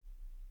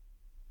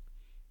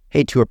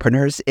Hey,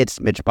 tourpreneurs,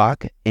 it's Mitch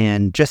Bach,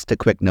 and just a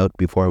quick note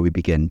before we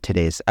begin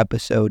today's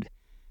episode.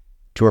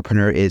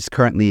 Tourpreneur is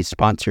currently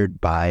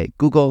sponsored by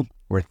Google.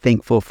 We're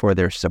thankful for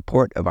their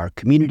support of our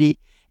community,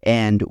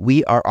 and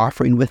we are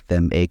offering with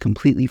them a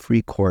completely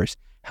free course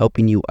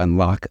helping you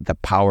unlock the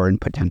power and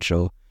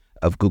potential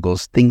of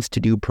Google's Things to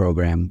Do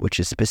program, which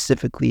is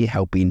specifically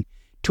helping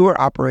tour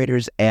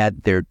operators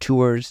add their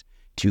tours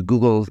to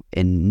Google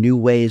in new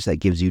ways that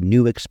gives you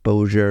new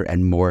exposure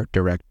and more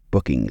direct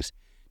bookings.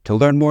 To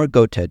learn more,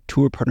 go to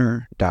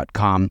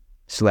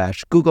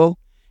tourpreneur.com/Google.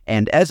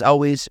 And as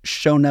always,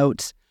 show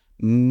notes,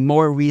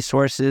 more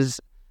resources,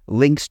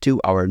 links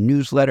to our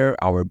newsletter,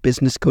 our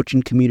business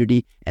coaching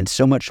community, and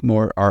so much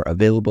more are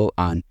available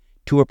on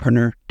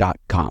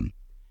tourpreneur.com.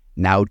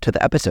 Now to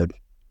the episode.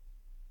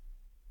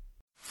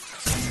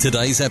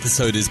 Today's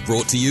episode is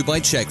brought to you by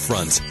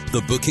Checkfront,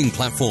 the booking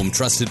platform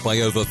trusted by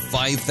over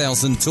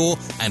 5,000 tour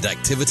and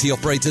activity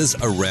operators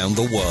around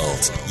the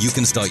world. You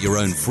can start your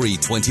own free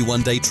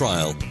 21-day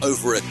trial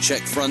over at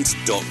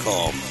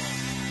checkfront.com.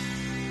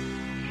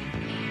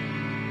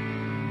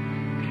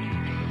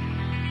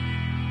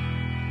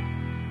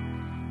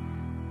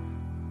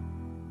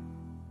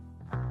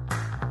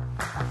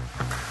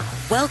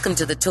 Welcome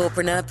to the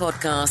Tourpreneur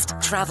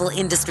Podcast. Travel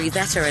industry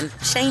veteran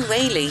Shane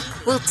Whaley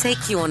will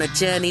take you on a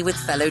journey with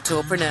fellow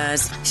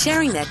tourpreneurs,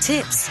 sharing their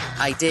tips,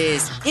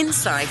 ideas,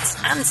 insights,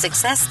 and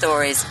success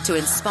stories to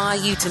inspire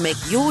you to make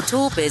your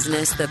tour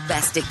business the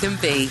best it can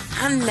be.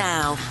 And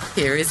now,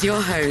 here is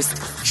your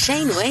host,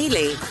 Shane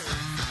Whaley.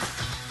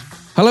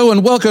 Hello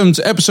and welcome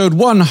to episode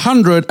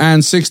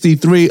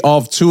 163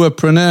 of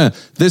Tourpreneur.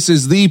 This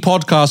is the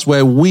podcast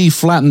where we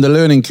flatten the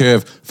learning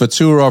curve for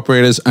tour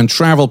operators and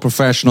travel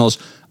professionals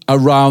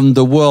around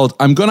the world.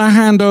 I'm going to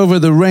hand over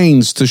the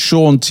reins to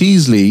Sean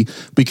Teasley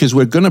because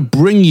we are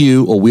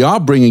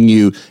bringing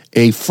you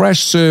a fresh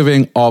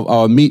serving of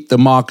our Meet the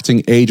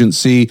Marketing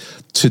Agency.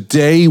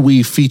 Today,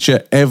 we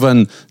feature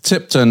Evan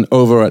Tipton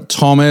over at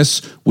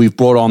TOMIS. We've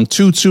brought on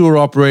two tour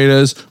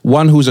operators,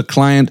 one who's a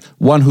client,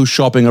 one who's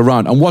shopping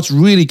around. And what's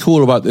really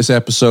cool about this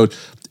episode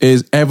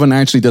is Evan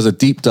actually does a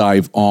deep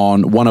dive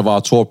on one of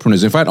our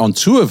tourpreneurs. In fact, on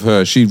two of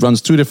her, she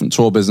runs two different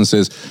tour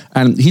businesses,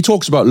 and he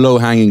talks about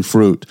low-hanging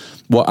fruit,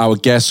 what our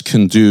guests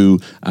can do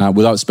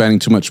without spending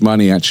too much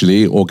money,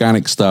 actually,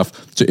 organic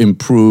stuff to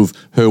improve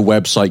her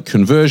website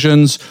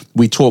conversions.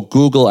 We talk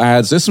Google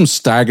ads. There's some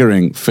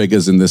staggering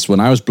figures in this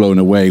one. I was blown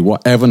away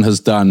what Evan has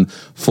done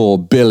for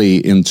Billy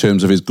in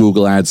terms of his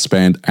Google ad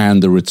spend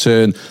and the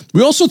return.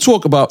 We also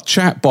talk about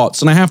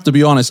chatbots, and I have to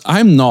be honest,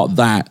 I'm not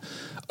that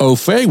au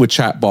fait with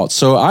chatbots.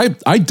 So I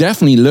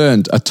definitely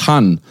learned a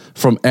ton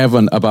from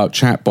Evan about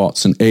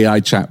chatbots and AI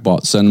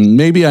chatbots. And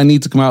maybe I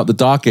need to come out of the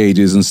dark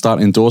ages and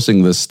start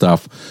endorsing this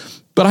stuff.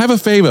 But I have a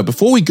favor.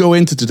 Before we go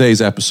into today's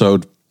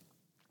episode,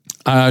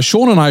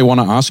 Sean and I want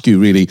to ask you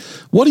really,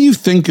 what do you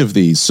think of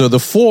these? So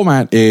the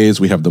format is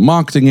we have the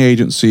marketing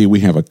agency, we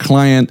have a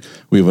client,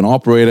 we have an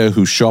operator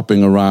who's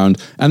shopping around,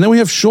 and then we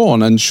have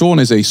Sean. And Sean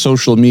is a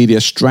social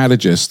media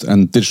strategist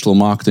and digital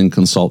marketing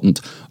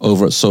consultant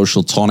over at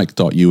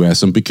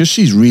socialtonic.us. And because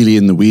she's really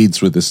in the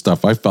weeds with this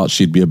stuff, I felt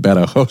she'd be a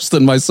better host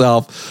than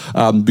myself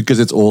because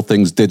it's all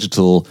things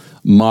digital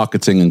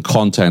marketing and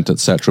content,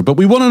 etc. But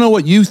we want to know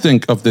what you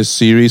think of this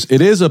series. It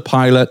is a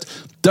pilot.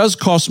 Does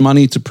cost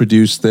money to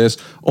produce this.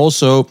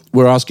 Also,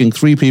 we're asking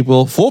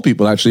four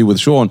people actually with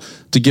Sean,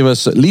 to give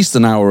us at least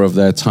an hour of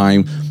their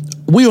time.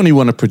 We only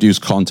want to produce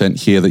content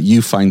here that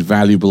you find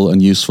valuable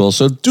and useful.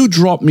 So do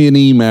drop me an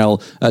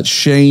email at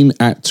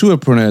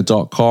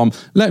shane@tourpreneur.com.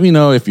 Let me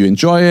know if you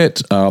enjoy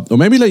it, or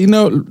maybe let you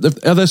know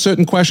if are there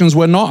certain questions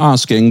we're not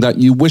asking that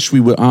you wish we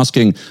were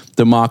asking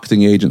the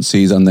marketing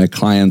agencies and their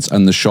clients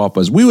and the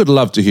shoppers. We would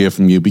love to hear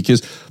from you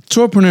because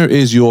Tourpreneur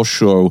is your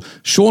show.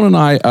 Sean and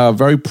I are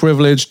very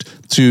privileged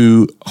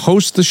to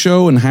host the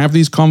show and have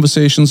these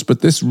conversations,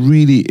 but this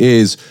really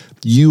is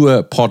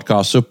your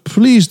podcast. So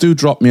please do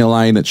drop me a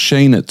line at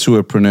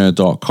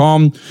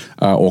shane@tourpreneur.com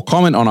or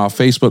comment on our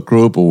Facebook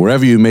group or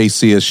wherever you may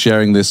see us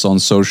sharing this on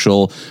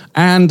social.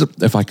 And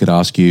if I could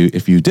ask you,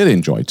 if you did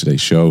enjoy today's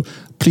show,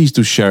 please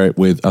do share it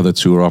with other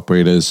tour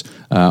operators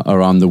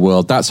around the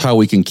world. That's how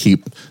we can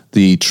keep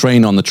the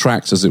train on the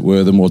tracks, as it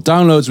were. The more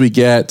downloads we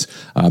get,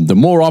 the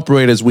more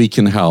operators we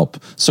can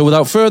help. So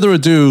without further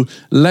ado,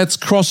 let's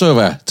cross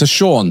over to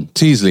Sean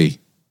Teasley.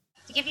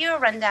 To give you a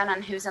rundown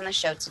on who's on the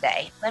show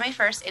today, let me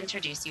first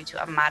introduce you to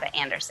Amada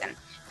Anderson,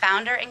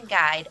 founder and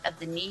guide of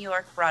the New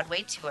York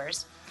Broadway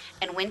Tours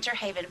and Winter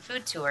Haven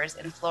Food Tours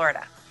in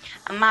Florida.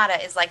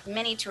 Amada is like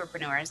many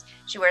tourpreneurs.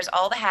 She wears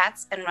all the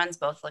hats and runs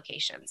both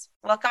locations.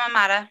 Welcome,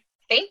 Amada.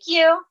 Thank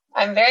you.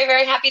 I'm very,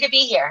 very happy to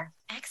be here.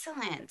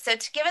 Excellent. So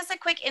to give us a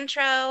quick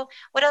intro,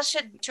 what else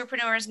should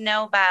tourpreneurs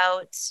know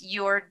about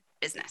your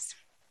business?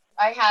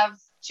 I have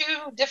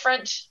two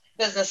different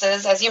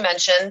businesses, as you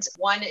mentioned.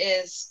 One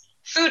is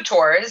food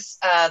tours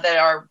that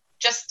are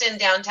just in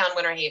downtown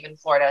Winter Haven,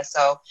 Florida.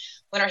 So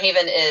Winter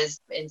Haven is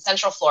in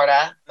Central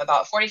Florida,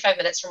 about 45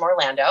 minutes from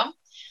Orlando.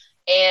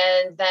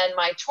 And then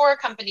my tour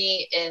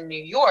company in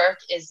New York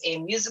is a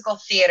musical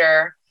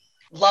theater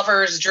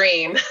lover's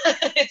dream.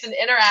 It's an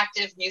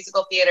interactive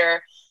musical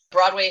theater,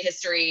 Broadway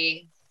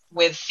history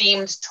with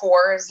themed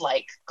tours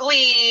like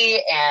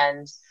Glee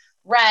and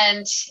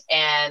Rent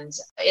and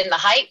In the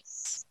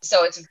Heights.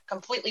 So it's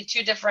completely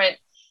two different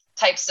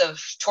types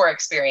of tour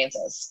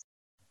experiences.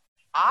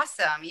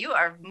 Awesome. You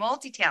are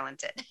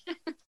multi-talented.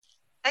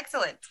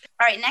 Excellent.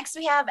 All right. Next,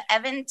 we have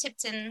Evan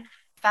Tipton,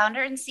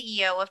 founder and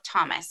CEO of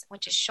TOMIS,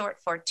 which is short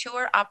for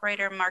Tour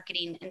Operator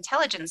Marketing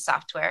Intelligence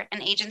Software,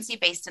 an agency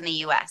based in the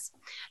U.S.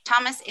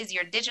 TOMIS is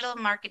your digital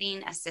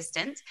marketing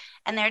assistant,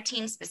 and their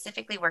team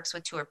specifically works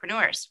with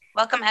tourpreneurs.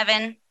 Welcome,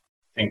 Evan.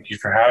 Thank you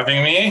for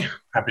having me.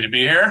 Happy to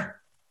be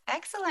here.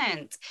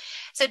 Excellent.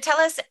 So tell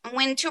us,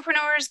 when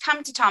tourpreneurs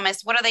come to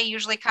TOMIS, what are they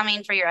usually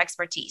coming for your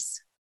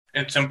expertise?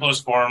 In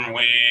simplest form,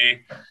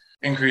 we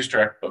increase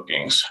direct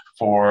bookings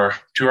for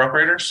tour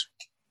operators.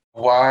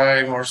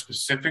 Why more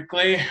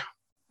specifically?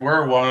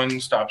 We're a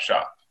one-stop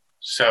shop.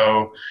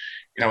 So,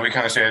 we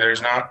kind of say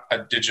there's not a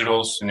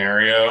digital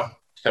scenario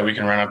that we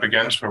can run up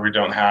against where we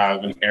don't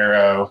have an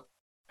arrow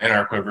in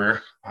our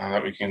quiver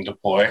that we can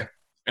deploy.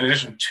 In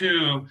addition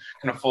to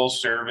kind of full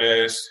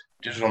service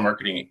digital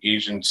marketing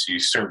agency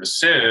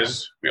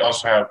services, we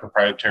also have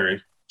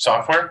proprietary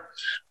software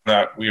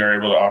that we are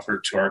able to offer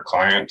to our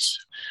clients.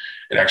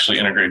 It actually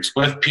integrates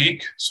with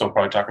Peak, so we'll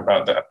probably talk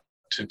about that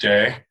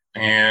today.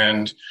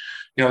 And,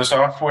 the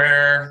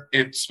software,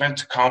 it's meant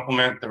to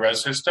complement the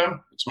res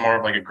system. It's more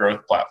of like a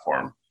growth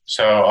platform.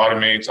 So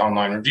automates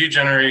online review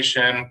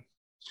generation.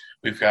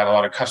 We've got a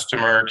lot of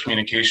customer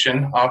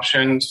communication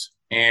options,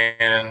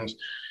 and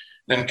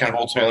then kind of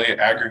ultimately it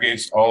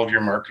aggregates all of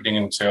your marketing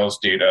and sales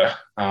data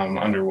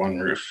under one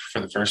roof for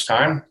the first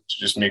time to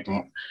just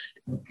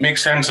make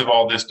sense of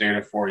all this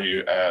data for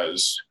you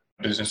as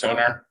a business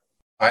owner.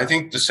 I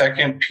think the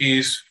second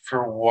piece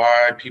for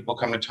why people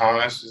come to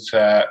TOMIS is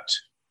that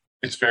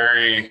it's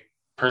very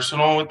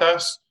personal with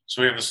us.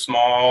 So we have a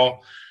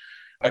small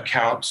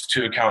accounts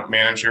to account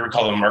manager. We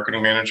call them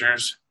marketing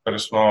managers, but a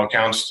small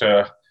accounts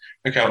to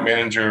account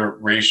manager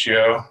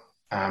ratio.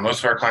 Most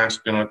of our clients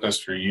have been with us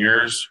for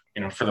years,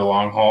 for the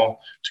long haul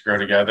to grow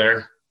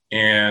together.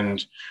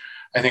 And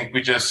I think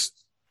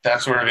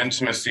that sort of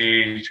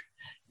intimacy,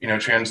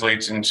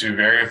 translates into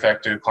very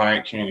effective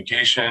client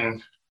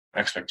communication,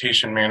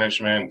 expectation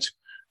management,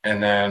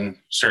 and then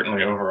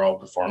certainly overall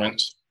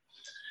performance.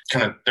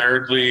 Kind of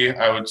thirdly,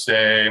 I would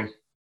say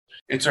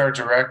it's our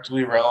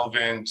directly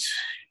relevant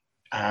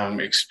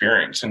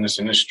experience in this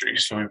industry.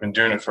 So we've been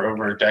doing it for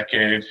over a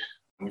decade.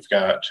 We've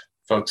got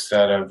folks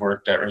that have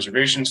worked at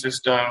reservation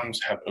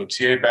systems, have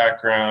OTA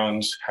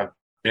backgrounds, have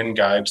been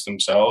guides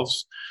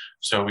themselves.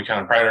 So we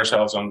kind of pride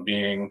ourselves on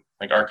being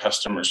like our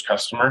customer's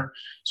customer.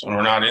 So when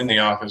we're not in the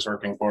office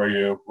working for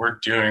you, we're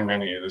doing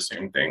many of the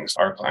same things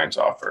our clients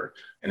offer.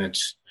 And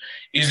it's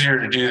easier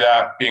to do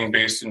that being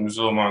based in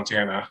Missoula,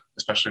 Montana,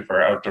 especially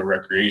for our outdoor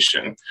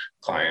recreation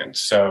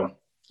clients. So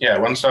yeah,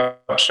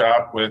 one-stop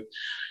shop with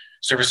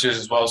services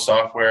as well as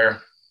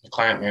software,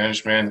 client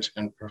management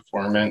and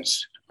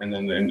performance, and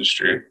then the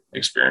industry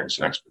experience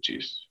and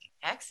expertise.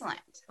 Excellent.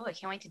 Oh, I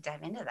can't wait to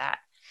dive into that.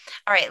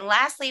 All right.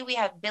 Lastly, we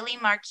have Billy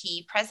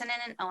Marquis, president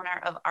and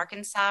owner of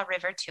Arkansas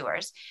River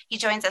Tours. He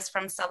joins us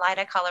from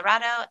Salida,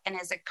 Colorado, and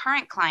is a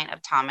current client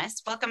of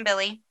TOMIS. Welcome,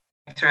 Billy.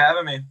 Thanks for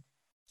having me.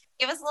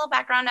 Give us a little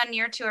background on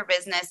your tour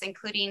business,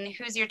 including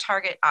who's your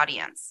target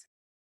audience.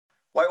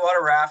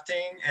 Whitewater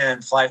rafting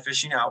and fly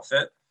fishing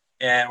outfit,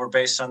 and we're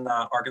based on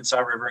the Arkansas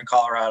River in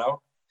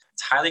Colorado.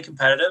 It's highly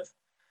competitive.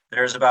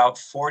 There's about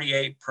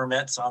 48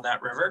 permits on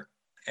that river,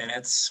 and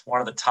it's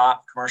one of the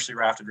top commercially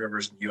rafted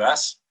rivers in the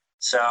U.S.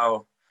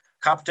 So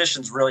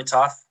competition's really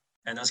tough,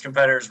 and those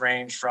competitors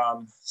range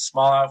from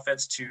small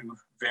outfits to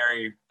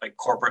very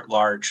corporate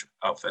large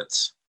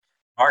outfits.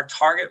 Our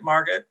target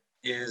market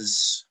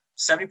is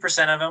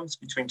 70% of them is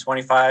between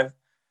 25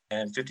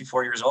 and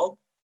 54 years old.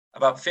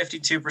 About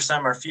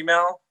 52% are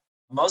female.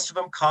 Most of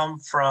them come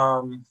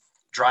from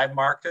drive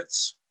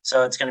markets.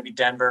 So it's going to be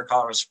Denver,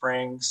 Colorado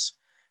Springs.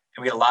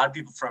 And we get a lot of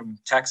people from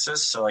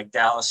Texas. So like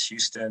Dallas,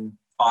 Houston,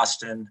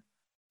 Austin,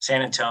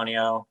 San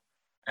Antonio.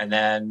 And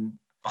then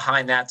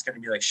behind that's going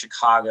to be like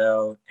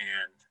Chicago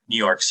and New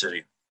York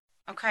City.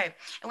 Okay.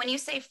 And when you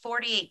say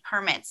 48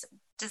 permits,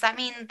 does that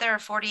mean there are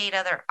 48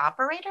 other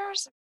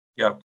operators?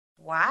 Yep.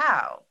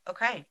 Wow.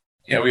 Okay.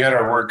 Yeah, we had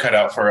our work cut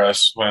out for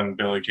us when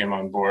Billy came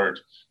on board.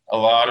 A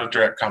lot of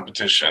direct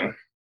competition.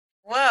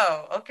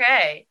 Whoa.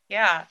 Okay.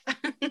 Yeah.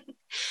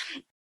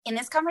 In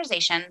this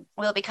conversation,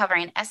 we'll be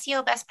covering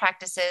SEO best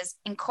practices,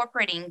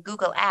 incorporating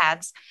Google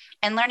Ads,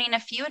 and learning a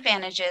few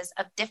advantages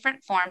of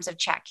different forms of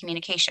chat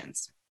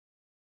communications.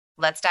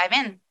 Let's dive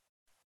in.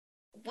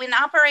 When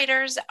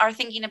operators are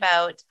thinking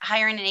about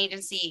hiring an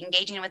agency,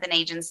 engaging with an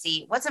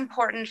agency, what's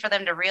important for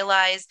them to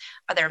realize?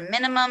 Are there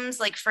minimums,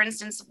 like for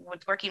instance,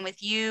 with working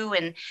with you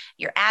and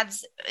your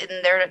ads and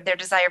their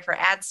desire for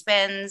ad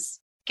spends?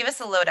 Give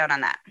us a lowdown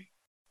on that.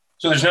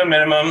 So there's no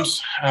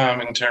minimums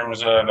in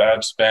terms of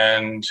ad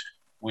spend.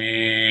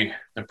 The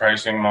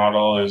pricing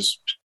model is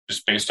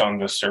just based on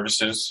the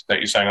services that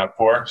you sign up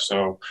for.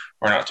 So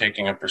we're not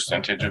taking a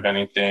percentage of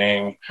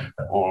anything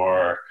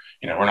or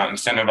we're not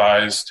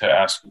incentivized to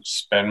ask to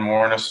spend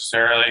more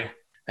necessarily.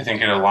 I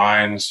think it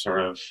aligns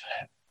sort of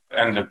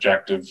end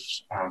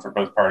objectives for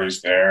both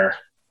parties there.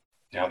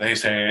 They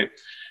say it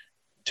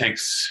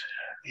takes,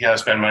 you got to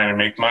spend money to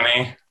make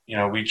money.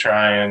 We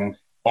try and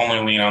only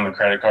lean on the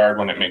credit card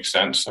when it makes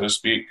sense, so to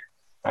speak.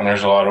 And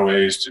there's a lot of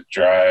ways to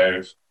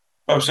drive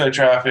website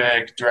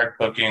traffic, direct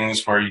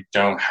bookings where you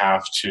don't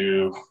have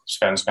to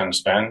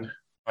spend.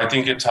 I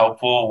think it's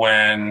helpful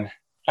when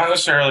not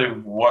necessarily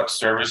what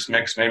service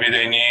mix maybe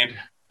they need,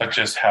 but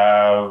just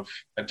have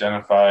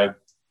identified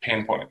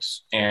pain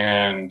points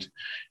and,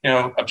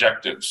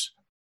 objectives.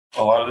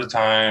 A lot of the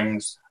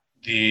times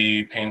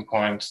the pain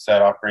points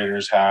that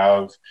operators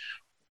have,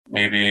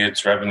 maybe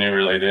it's revenue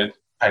related.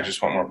 I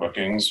just want more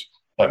bookings,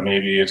 but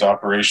maybe it's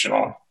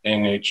operational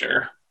in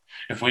nature.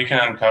 If we can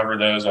uncover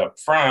those up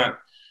front,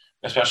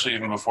 especially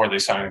even before they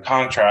sign a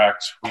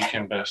contract, we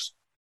can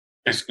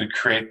basically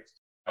create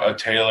a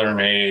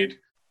tailor-made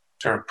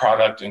sort of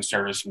product and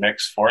service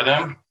mix for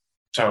them.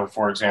 So,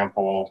 for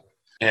example,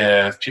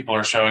 if people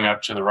are showing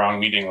up to the wrong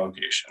meeting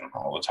location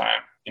all the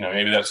time,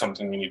 maybe that's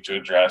something we need to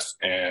address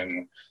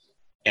in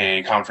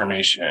a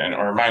confirmation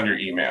or reminder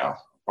email.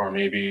 Or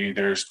maybe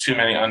there's too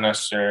many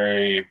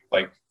unnecessary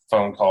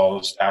phone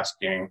calls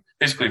asking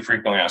basically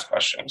frequently asked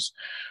questions.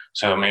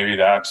 So maybe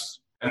that's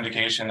an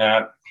indication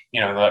that,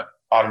 the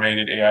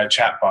automated AI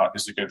chatbot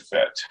is a good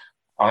fit.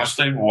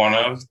 Honestly, one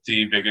of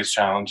the biggest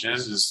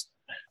challenges is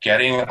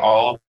getting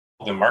all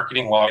of the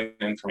marketing login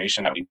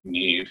information that we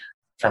need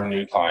from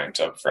new clients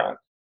up front.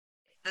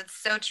 That's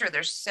so true.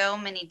 There's so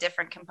many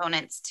different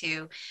components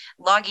to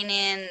logging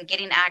in,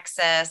 getting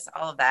access,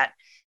 all of that.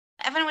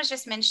 Evan was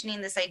just mentioning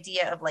this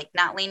idea of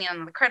not leaning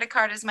on the credit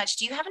card as much.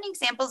 Do you have any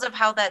examples of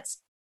how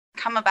that's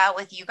come about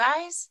with you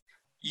guys?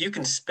 You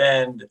can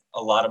spend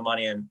a lot of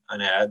money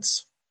on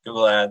ads,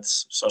 Google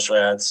ads, social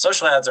ads.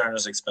 Social ads aren't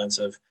as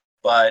expensive,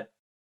 but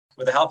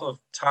with the help of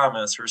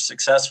Thomas, we're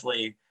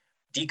successfully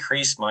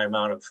decreased my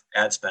amount of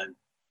ad spend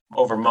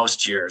over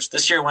most years.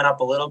 This year went up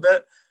a little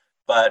bit,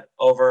 but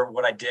over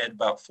what I did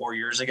about 4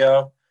 years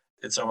ago,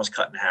 it's almost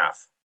cut in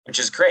half, which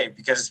is great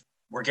because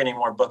we're getting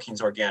more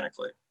bookings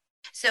organically.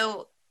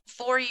 So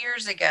 4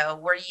 years ago,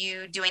 were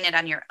you doing it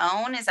on your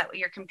own? Is that what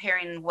you're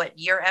comparing what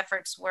your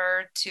efforts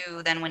were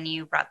to then when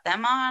you brought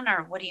them on?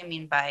 Or what do you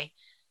mean by?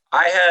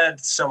 I had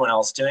someone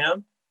else doing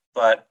them,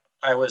 but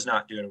I was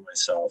not doing it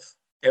myself.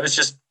 It was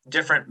just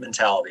different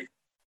mentality.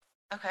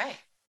 Okay.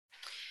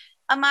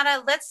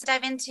 Amada, let's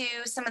dive into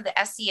some of the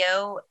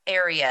SEO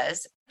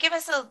areas. Give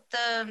us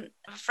the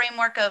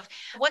framework of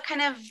what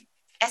kind of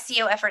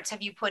SEO efforts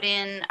have you put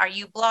in? Are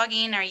you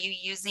blogging? Are you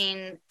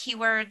using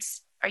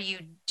keywords? Are you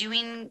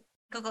doing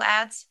Google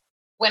Ads?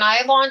 When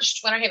I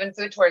launched Winter Haven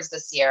Food Tours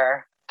this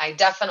year, I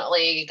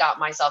definitely got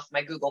myself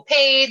my Google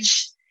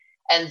page.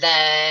 And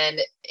then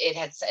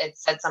it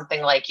said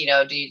something like,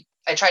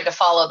 I tried to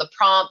follow the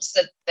prompts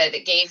that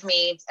it gave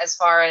me as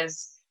far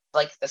as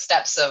the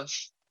steps of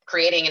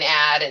creating an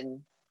ad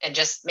and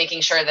just making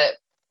sure that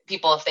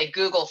people, if they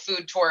Google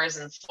food tours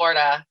in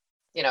Florida,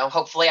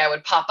 hopefully I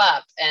would pop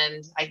up.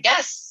 And I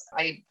guess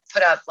I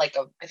put up I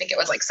think it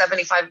was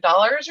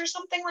 $75 or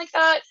something like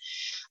that.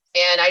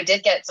 And I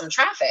did get some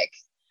traffic.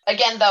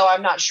 Again, though,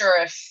 I'm not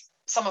sure if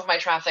some of my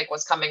traffic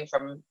was coming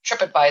from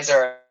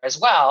TripAdvisor as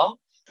well,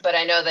 but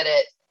I know that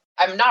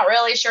I'm not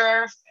really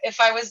sure if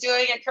I was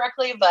doing it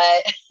correctly,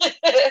 but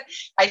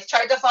I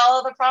tried to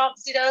follow the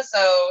prompts,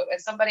 so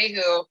as somebody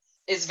who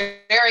is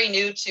very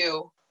new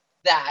to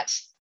that.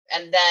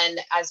 And then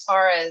as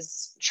far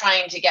as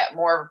trying to get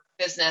more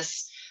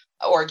business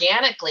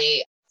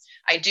organically,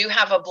 I do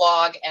have a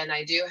blog and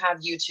I do have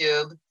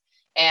YouTube.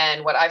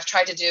 And what I've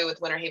tried to do with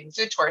Winter Haven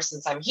Food Tour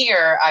since I'm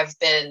here, I've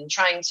been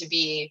trying to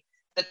be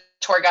the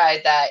tour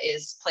guide that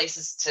is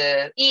places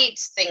to eat,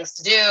 things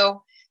to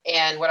do.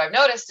 And what I've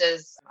noticed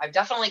is I've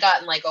definitely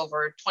gotten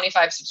over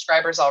 25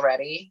 subscribers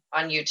already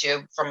on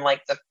YouTube from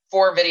the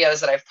 4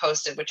 videos that I've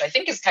posted, which I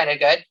think is kind of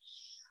good.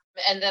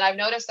 And then I've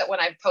noticed that when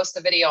I post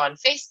a video on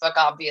Facebook,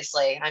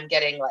 obviously I'm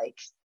getting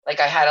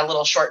I had a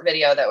little short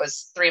video that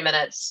was 3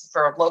 minutes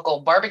for a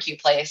local barbecue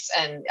place.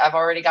 And I've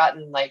already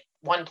gotten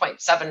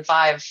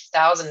 1.75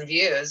 thousand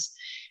views.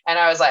 And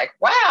I was like,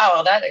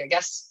 wow, I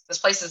guess this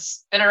place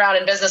has been around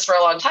in business for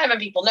a long time and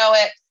people know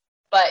it.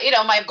 But,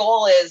 my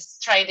goal is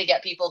trying to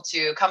get people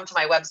to come to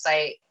my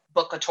website,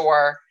 book a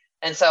tour.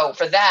 And so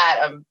for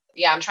that,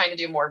 I'm trying to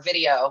do more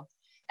video.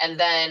 And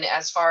then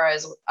as far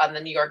as on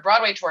the New York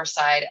Broadway tour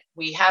side,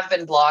 we have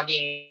been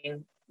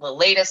blogging the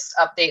latest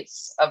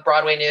updates of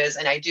Broadway news.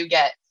 And I do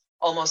get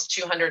almost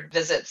 200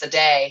 visits a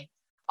day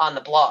on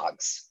the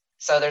blogs.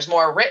 So there's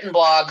more written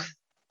blog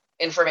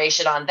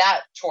information on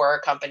that tour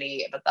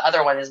company, but the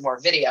other one is more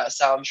video.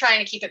 So I'm trying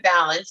to keep it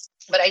balanced.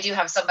 But I do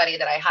have somebody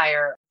that I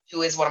hire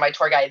who is one of my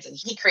tour guides, and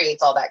he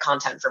creates all that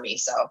content for me.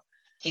 So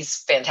he's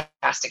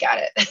fantastic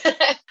at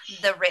it.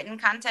 The written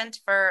content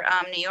for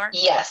New York?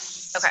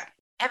 Yes. Okay.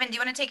 Evan, do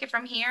you want to take it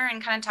from here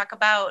and kind of talk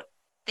about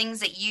things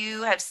that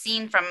you have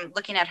seen from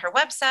looking at her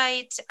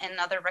website and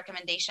other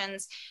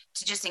recommendations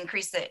to just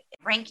increase the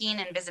ranking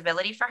and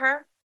visibility for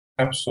her?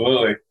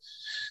 Absolutely.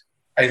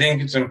 I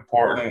think it's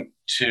important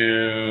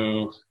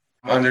to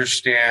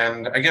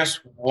understand, I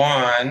guess,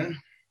 one,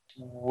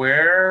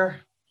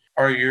 where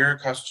are your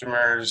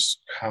customers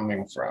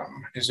coming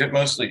from? Is it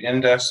mostly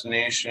in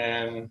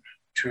destination,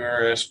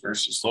 tourists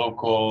versus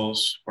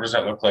locals? What does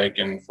that look like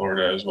in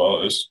Florida as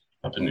well as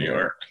up in New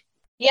York?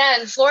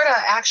 Yeah, in Florida,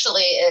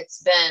 actually,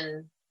 it's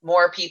been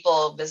more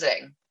people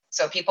visiting.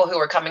 So people who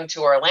were coming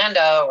to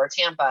Orlando or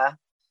Tampa,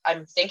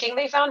 I'm thinking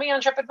they found me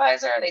on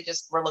TripAdvisor. They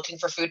just were looking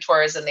for food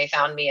tours and they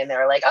found me and they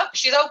were like, oh,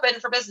 she's open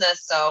for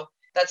business. So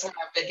that's where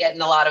I've been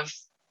getting a lot of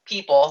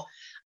people.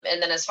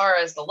 And then as far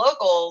as the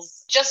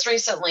locals, just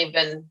recently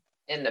been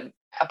in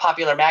a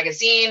popular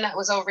magazine that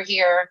was over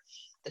here.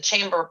 The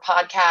Chamber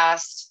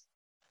podcast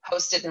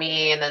hosted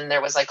me. And then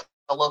there was like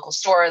a local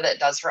store that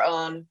does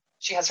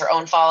she has her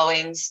own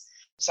followings.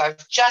 So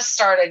I've just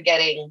started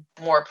getting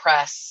more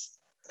press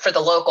for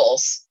the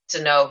locals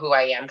to know who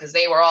I am, because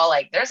they were all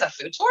like, there's a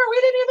food tour? We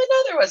didn't even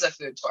know there was a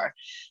food tour.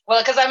 Well,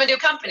 because I'm a new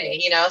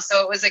company,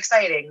 so it was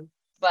exciting.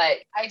 But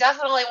I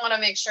definitely want to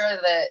make sure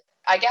that,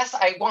 I guess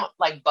I want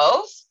like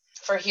both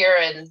for here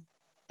in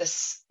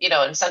this,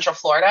 in Central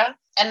Florida.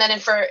 And then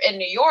in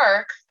New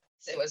York,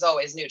 it was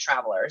always new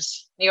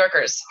travelers. New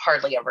Yorkers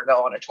hardly ever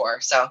go on a tour.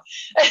 So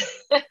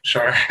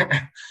Sure.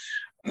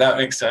 That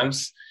makes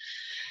sense.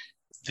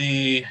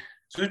 The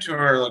food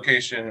tour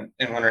location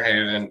in Winter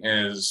Haven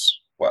is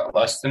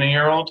less than a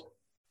year old?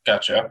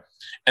 Gotcha.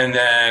 And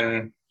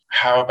then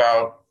how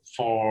about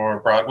for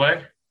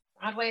Broadway?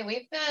 Broadway,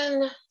 we've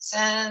been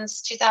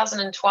since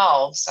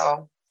 2012.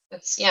 So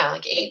it's,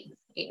 like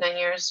 9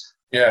 years.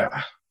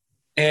 Yeah.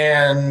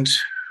 And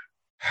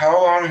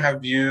how long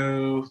have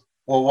you,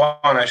 one,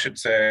 I should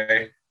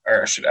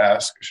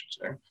ask,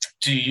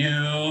 do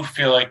you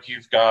feel like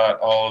you've got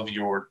all of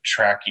your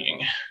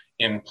tracking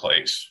in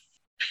place?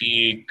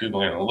 Peak,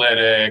 Google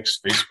Analytics,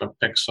 Facebook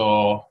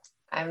Pixel?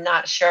 I'm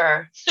not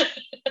sure.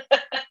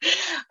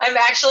 I'm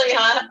actually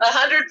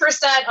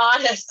 100%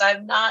 honest.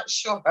 I'm not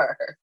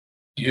sure.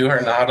 You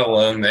are not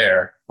alone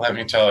there, let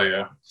me tell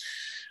you.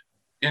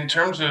 In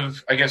terms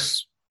of, I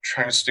guess,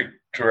 trying to stick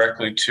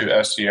directly to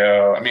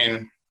SEO,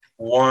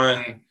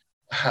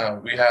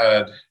 we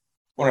had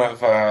one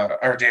of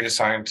our data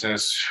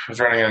scientists was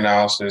running an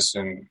analysis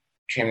and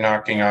came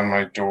knocking on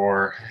my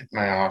door at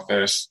my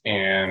office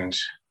and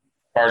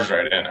barged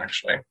right in,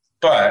 actually.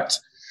 But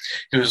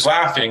he was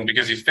laughing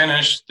because he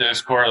finished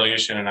this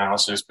correlation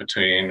analysis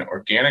between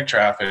organic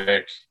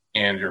traffic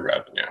and your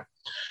revenue.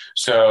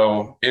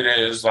 So it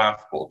is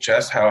laughable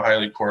just how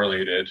highly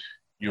correlated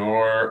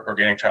your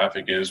organic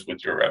traffic is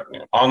with your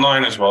revenue,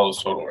 online as well as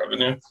total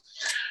revenue.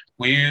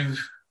 We've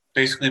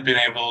basically been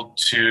able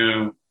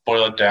to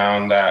boil it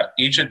down that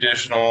each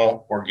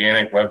additional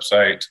organic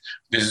website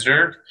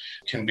visitor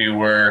can be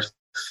worth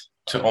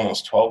to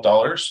almost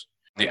 $12.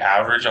 The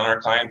average on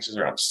our clients is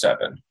around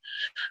 $7.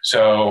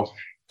 So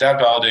that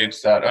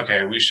validates that,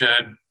 okay, we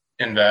should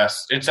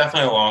invest. It's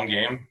definitely a long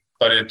game,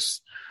 but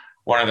it's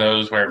one of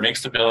those where it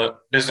makes the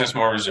business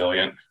more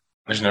resilient.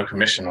 There's no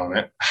commission on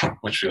it,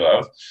 which we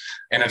love.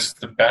 And it's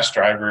the best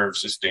driver of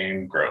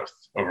sustained growth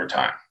over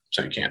time.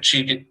 So you can't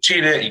cheat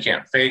it, you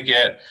can't fake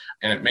it,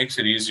 and it makes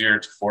it easier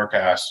to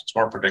forecast. It's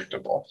more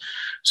predictable.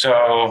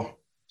 So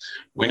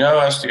we know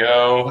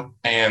SEO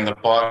and the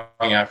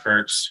blogging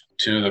efforts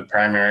to the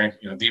primary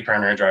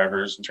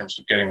drivers in terms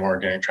of getting more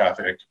organic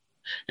traffic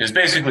is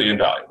basically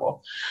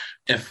invaluable.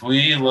 If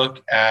we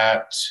look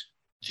at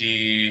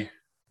the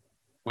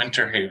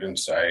Winter Haven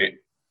site,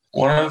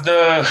 one of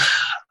the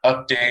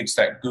updates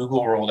that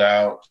Google rolled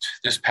out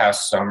this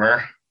past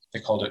summer, they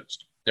called it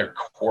their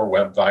Core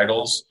Web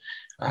Vitals.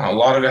 A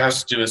lot of it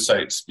has to do with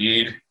site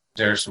speed.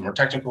 There's some more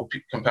technical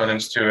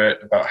components to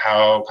it about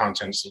how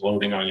content's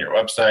loading on your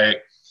website.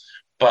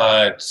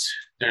 But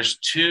there's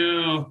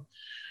two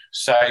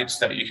sites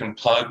that you can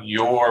plug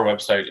your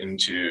website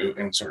into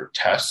and sort of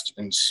test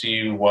and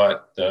see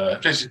what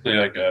basically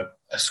like a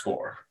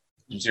score,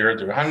 0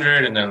 through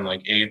 100, and then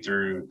like A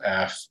through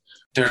F.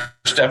 There's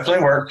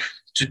definitely work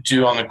to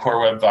do on the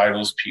Core Web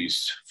Vitals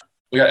piece.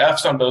 We got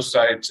Fs on both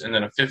sites, and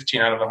then a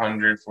 15 out of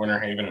 100 for Winter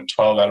Haven and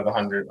 12 out of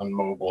 100 on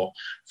mobile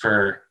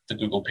for the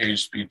Google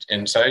Page Speed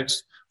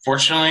Insights.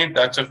 Fortunately,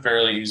 that's a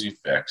fairly easy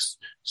fix.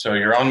 So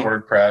you're on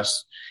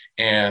WordPress,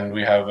 and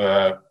we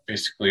have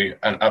basically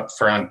an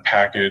upfront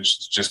package.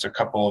 It's just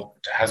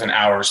has an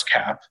hours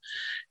cap.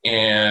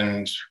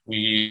 And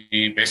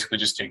we basically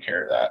just take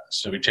care of that.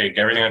 So we take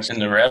everything that's in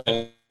the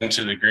red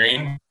into the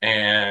green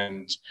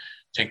and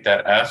take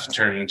that F,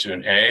 turn it into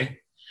an A.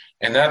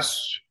 And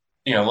that's,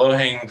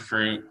 low-hanging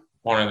fruit,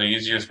 one of the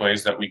easiest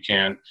ways that we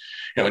can,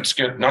 it's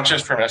good, not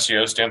just from an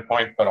SEO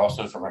standpoint, but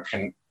also from a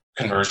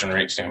conversion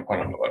rate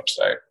standpoint on the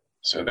website.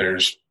 So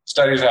there's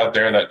studies out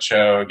there that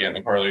show, again,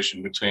 the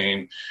correlation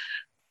between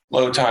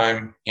load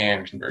time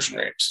and conversion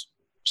rates.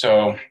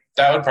 So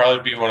that would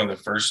probably be one of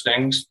the first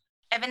things.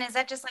 Evan, is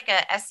that just like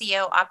a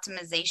SEO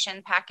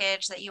optimization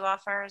package that you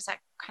offer? Is that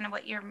kind of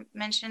what you're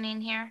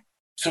mentioning here?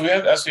 So we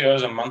have SEO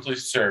as a monthly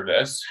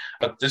service,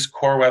 but this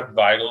Core Web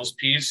Vitals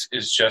piece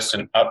is just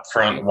an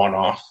upfront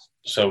one-off.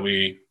 So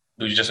we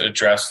we just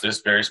address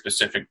this very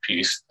specific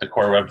piece, the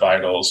core web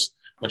vitals,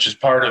 which is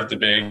part of the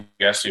big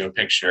SEO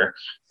picture,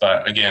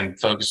 but again,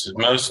 focuses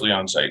mostly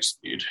on site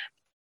speed.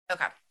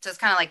 Okay. So it's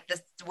kind of like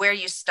this where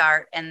you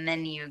start and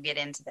then you get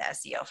into the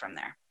SEO from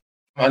there.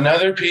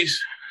 Another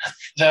piece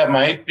that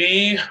might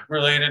be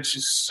related to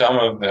some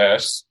of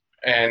this,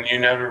 and you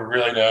never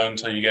really know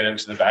until you get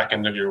into the back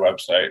end of your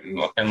website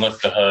and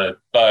lift the hood,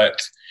 but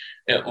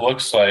it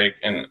looks like,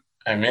 and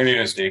I may be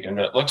mistaken,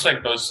 but it looks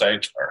like both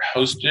sites are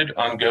hosted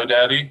on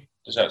GoDaddy.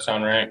 Does that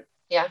sound right?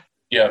 Yeah.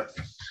 Yep.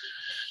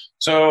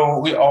 So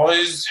we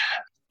always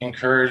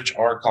encourage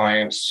our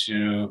clients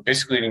to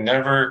basically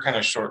never kind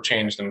of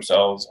shortchange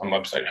themselves on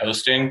website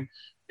hosting.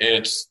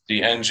 It's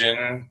the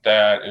engine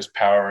that is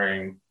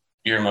powering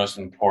your most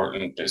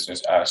important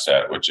business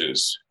asset, which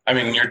is, I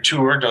mean, your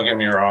tour, don't get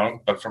me wrong,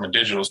 but from a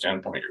digital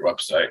standpoint, your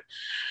website.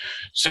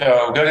 So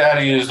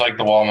GoDaddy is like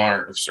the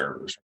Walmart of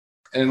servers.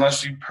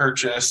 Unless you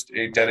purchased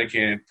a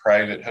dedicated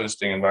private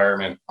hosting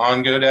environment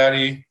on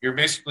GoDaddy, you're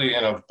basically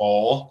in a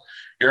bowl.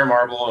 You're a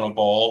marble in a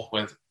bowl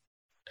with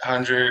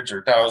hundreds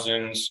or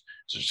thousands,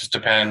 so it just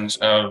depends,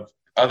 of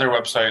other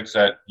websites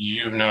that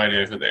you have no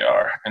idea who they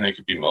are. And they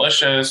could be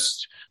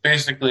malicious.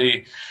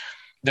 Basically,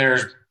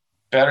 there's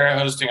better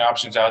hosting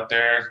options out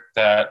there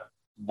that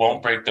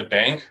won't break the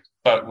bank,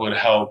 but would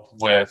help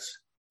with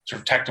sort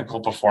of technical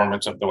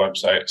performance of the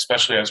website,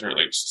 especially as it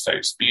relates to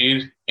site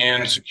speed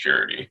and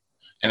security.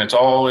 And it's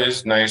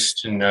always nice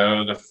to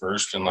know the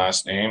first and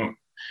last name,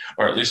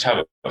 or at least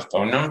have a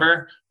phone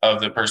number of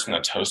the person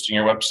that's hosting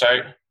your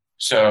website.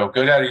 So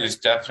GoDaddy is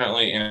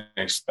definitely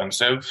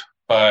inexpensive,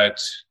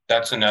 but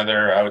that's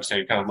another, I would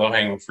say, kind of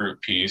low-hanging fruit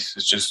piece.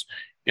 It's just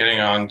getting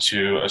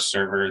onto a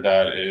server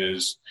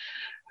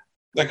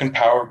that can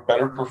power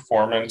better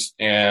performance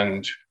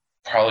and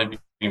probably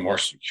be more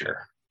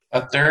secure.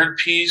 A third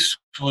piece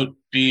would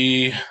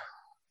be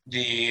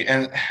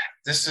and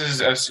this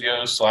is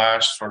SEO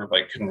 / sort of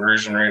like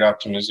conversion rate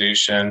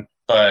optimization,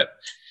 but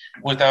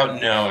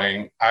without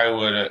knowing,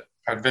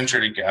 I'd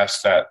venture to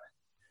guess that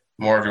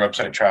more of your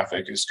website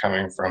traffic is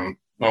coming from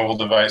mobile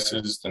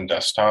devices than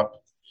desktop.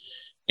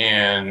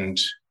 And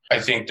I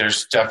think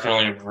there's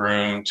definitely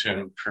room to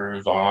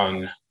improve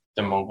on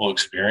the mobile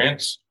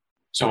experience.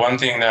 So one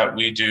thing that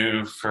we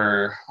do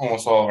for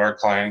almost all of our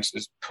clients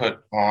is put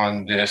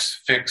on this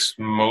fixed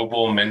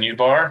mobile menu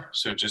bar.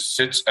 So it just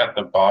sits at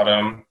the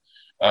bottom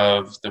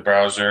of the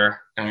browser,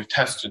 and we've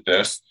tested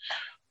this.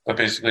 But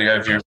basically, you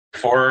have your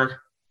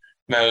 4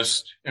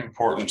 most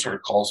important sort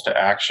of calls to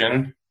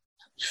action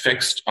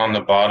fixed on the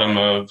bottom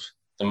of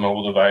the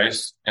mobile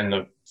device. And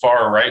the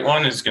far right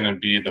one is going to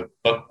be the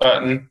book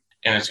button,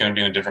 and it's going to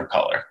be in a different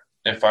color.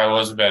 If I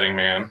was a betting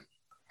man,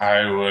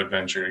 I would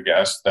venture to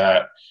guess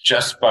that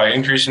just by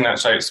increasing that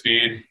site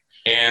speed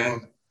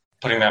and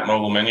putting that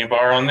mobile menu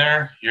bar on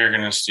there, you're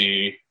going to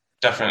see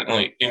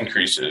definitely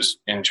increases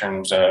in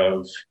terms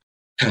of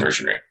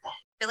conversion rate.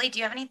 Billy, do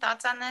you have any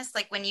thoughts on this?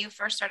 Like when you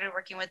first started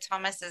working with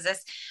TOMIS, is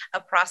this a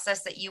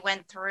process that you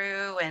went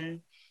through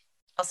and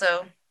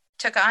also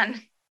took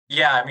on?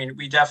 Yeah, I mean,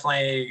 we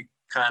definitely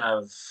kind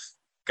of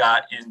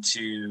got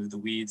into the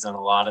weeds on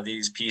a lot of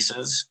these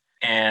pieces.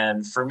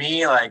 And for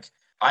me, like,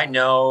 I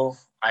know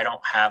I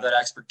don't have that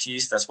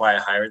expertise. That's why I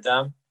hired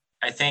them.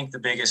 I think the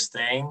biggest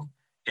thing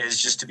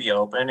is just to be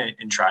open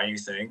and try new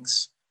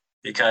things,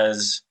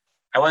 because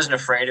I wasn't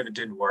afraid if it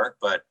didn't work,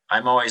 but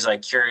I'm always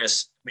like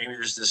curious. Maybe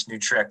there's this new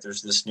trick,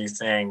 there's this new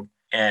thing,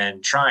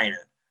 and trying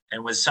it.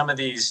 And with some of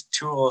these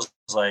tools,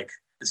 like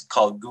it's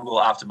called Google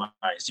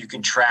Optimize, you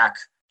can track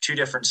 2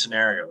 different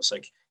scenarios.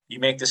 Like you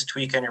make this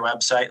tweak on your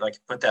website, like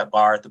put that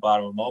bar at the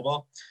bottom of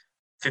mobile,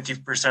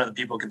 50% of the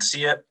people can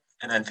see it,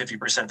 and then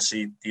 50%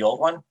 see the old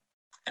one.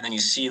 And then you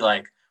see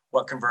like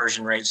what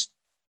conversion rates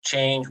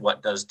change,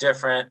 what does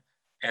different.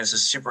 And it's a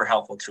super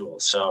helpful tool.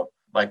 So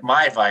like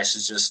my advice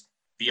is just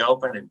be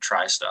open and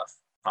try stuff,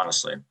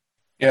 honestly.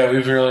 Yeah,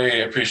 we've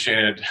really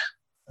appreciated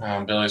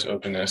Billy's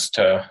openness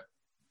to,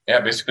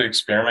 basically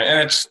experiment. And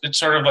it's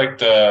sort of like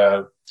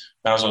the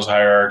Maslow's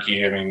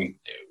hierarchy. I mean,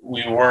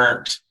 we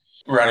weren't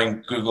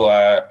running Google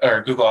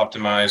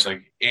Optimize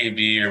like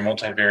A/B or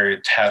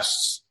multivariate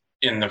tests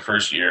in the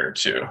first year or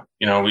two.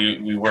 You know,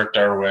 we worked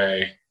our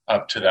way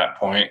up to that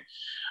point.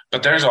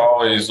 But there's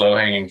always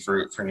low-hanging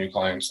fruit for new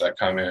clients that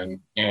come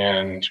in.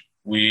 And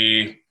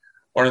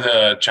one of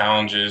the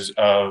challenges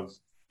of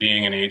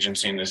being an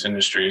agency in this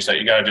industry is that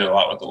you got to do a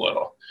lot with a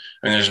little.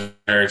 I mean, there's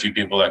very few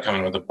people that come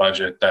in with a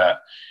budget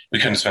that we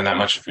couldn't spend that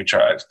much if we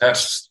tried.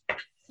 That's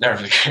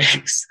never the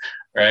case,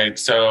 right?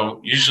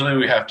 So usually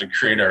we have to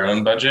create our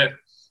own budget.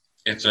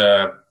 It's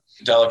a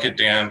delicate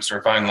dance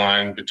or fine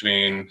line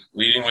between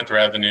leading with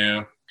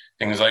revenue,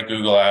 things like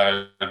Google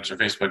ads or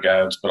Facebook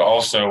ads, but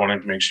also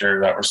wanting to make sure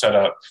that we're set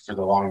up for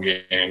the long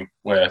game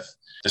with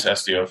this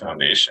SEO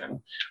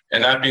foundation.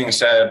 And that being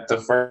said,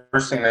 the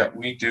first thing that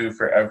we do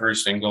for every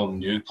single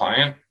new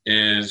client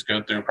is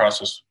go through a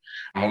process,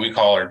 what we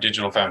call our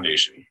digital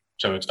foundation.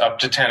 So it's up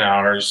to 10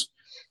 hours.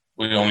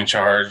 We only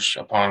charge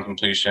upon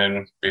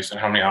completion based on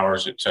how many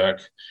hours it took,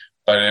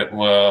 but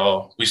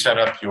we set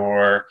up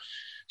your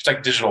it's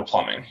like digital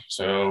plumbing.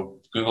 So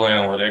Google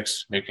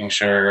Analytics, making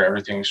sure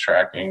everything's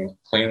tracking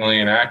cleanly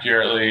and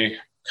accurately,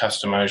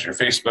 customize your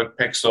Facebook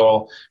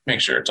pixel,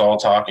 make sure it's all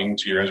talking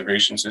to your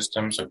reservation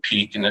system. So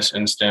Peak in this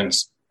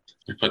instance,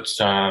 we put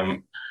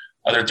some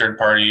other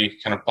third-party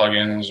kind of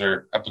plugins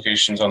or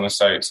applications on the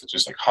site, such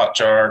as like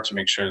Hotjar, to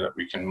make sure that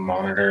we can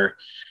monitor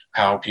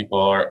how people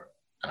are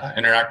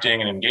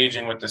interacting and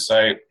engaging with the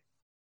site.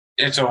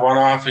 It's a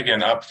one-off,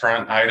 again,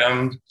 upfront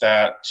item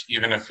that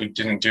even if we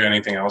didn't do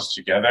anything else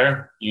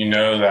together, you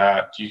know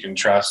that you can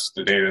trust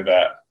the data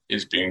that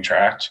is being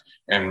tracked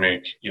and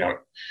make,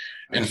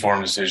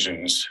 informed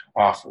decisions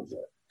off of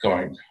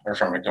it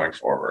from it going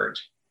forward.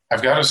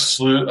 I've got a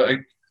slew.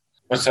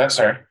 What's that?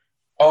 Sorry.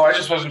 Oh, I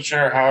just wasn't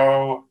sure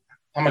how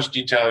much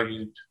detail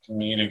you need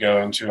me to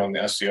go into on the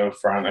SEO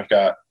front. I've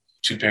got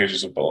 2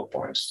 pages of bullet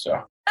points.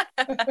 So.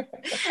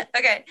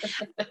 Okay.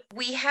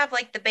 We have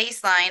like the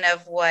baseline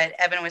of what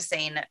Evan was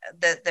saying,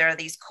 that there are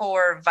these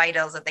core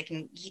vitals that they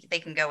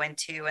can go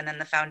into, and then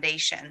the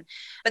foundation.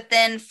 But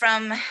then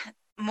from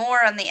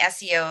more on the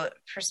SEO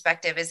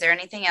perspective, is there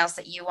anything else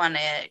that you want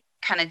to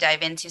kind of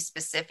dive into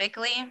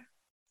specifically?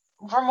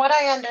 From what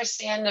I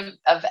understand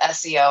of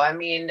SEO, I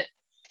mean,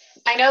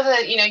 I know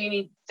that, you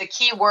need the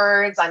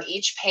keywords on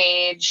each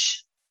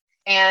page.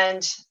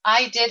 And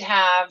I did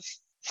have,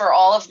 for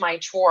all of my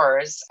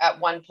tours at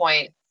one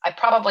point, I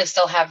probably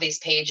still have these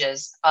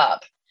pages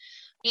up.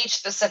 Each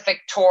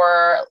specific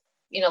tour,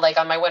 like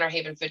on my Winter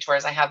Haven food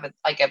tours, I have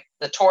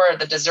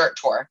the dessert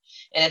tour,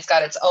 and it's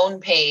got its own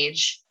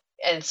page.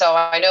 And so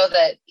I know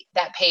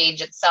that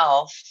page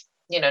itself,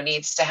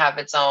 needs to have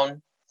its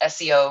own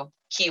SEO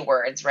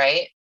keywords,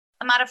 right?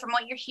 Amada, from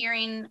what you're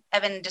hearing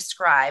Evan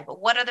describe,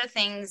 what other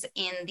things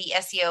in the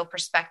SEO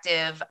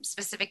perspective,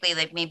 specifically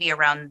like maybe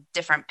around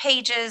different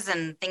pages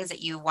and things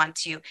that you want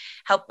to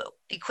help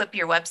equip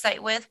your website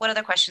with? What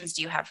other questions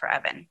do you have for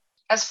Evan?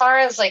 As far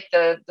as like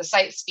the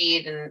site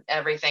speed and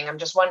everything, I'm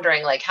just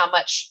wondering, like, how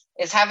much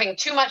is having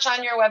too much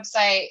on your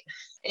website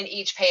in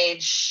each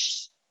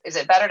page? Is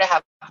it better to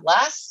have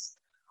less,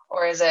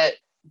 or is it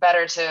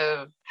better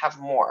to have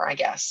more, I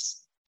guess?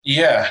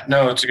 Yeah,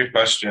 no, it's a good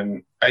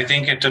question. I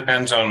think it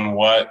depends on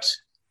what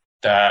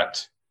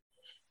that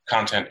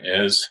content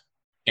is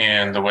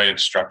and the way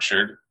it's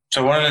structured.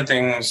 So one of the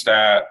things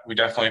that we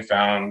definitely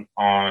found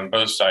on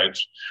both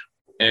sides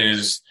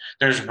is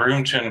there's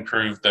room to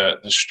improve the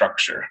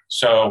structure.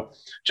 So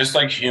just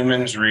like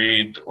humans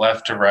read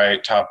left to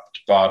right, top to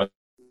bottom,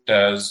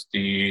 does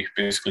the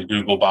basically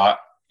Google bot.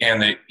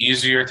 And the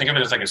easier, think of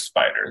it as like a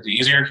spider. The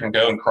easier it can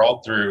go and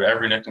crawl through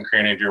every nook and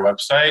cranny of your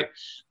website,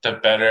 the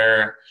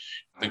better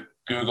the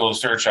Google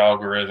search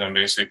algorithm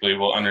basically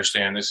will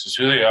understand this is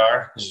who they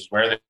are, this is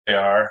where they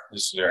are,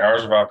 this is their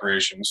hours of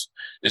operations,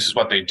 this is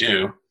what they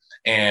do.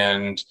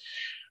 And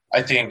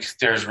I think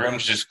there's room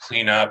to just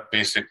clean up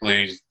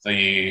basically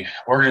the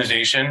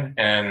organization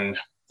and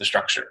the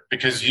structure,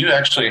 because you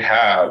actually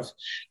have,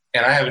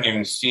 and I haven't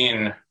even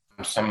seen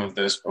some of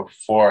this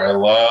before. I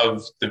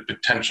love the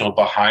potential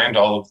behind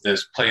all of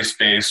this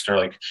place-based or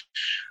like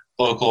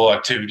local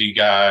activity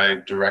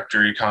guide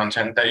directory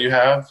content that you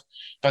have.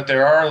 But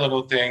there are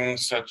little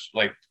things such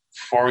like,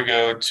 before we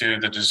go to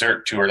the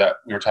dessert tour that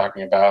we were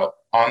talking about,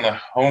 on the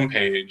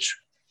homepage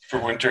for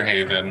Winter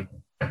Haven,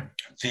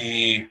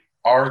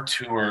 our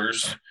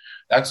tours,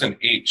 that's an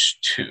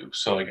H2.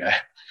 So like a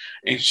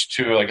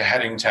H2, like a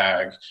heading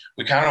tag.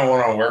 We kind of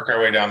want to work our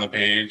way down the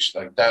page.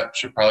 Like that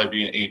should probably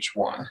be an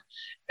H1.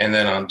 And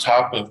then on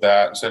top of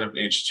that, instead of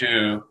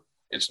H2,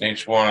 it's an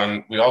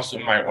H1. We also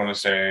might want to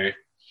say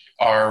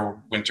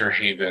our Winter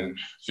Haven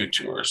food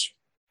tours.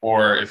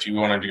 Or if you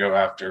wanted to go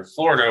after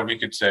Florida, we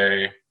could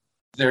say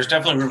there's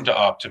definitely room to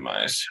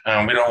optimize.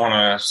 We don't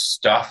want to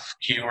stuff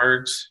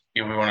keywords.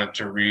 We want it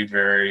to read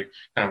very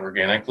kind of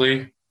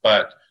organically,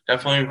 but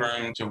definitely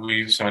room to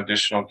weave some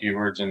additional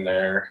keywords in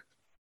there.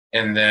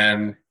 And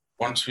then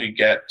once we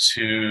get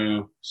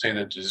to, say,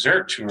 the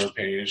dessert tour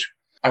page,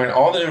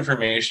 all the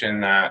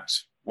information that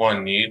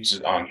one needs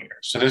is on here.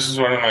 So this is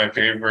one of my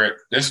favorite,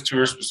 this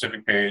tour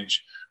specific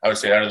page, I would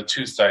say out of the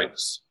 2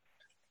 sites,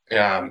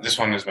 this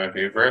one is my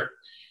favorite.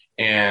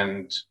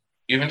 And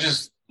even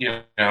just,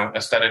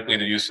 aesthetically,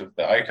 the use of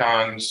the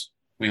icons,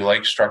 we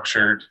like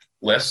structured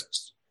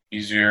lists,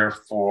 easier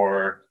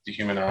for the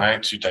human eye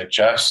to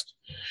digest.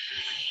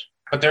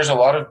 But there's a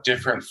lot of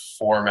different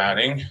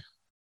formatting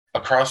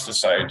across the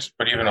site,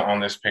 but even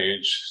on this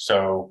page.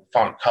 So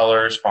font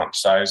colors, font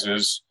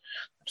sizes,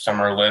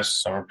 some are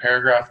lists, some are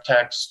paragraph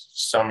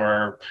text, some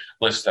are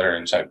lists that are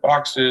inside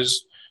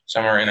boxes,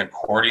 some are in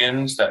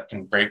accordions that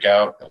can break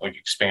out, like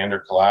expand or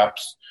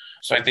collapse.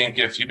 So I think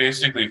if you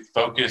basically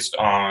focused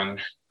on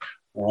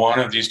one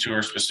of these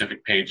tour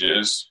specific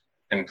pages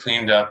and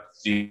cleaned up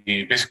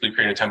basically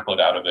create a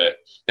template out of it,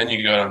 then you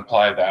can go and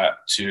apply that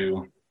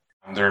to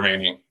the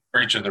remaining,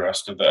 or each of the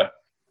rest of the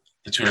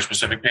tour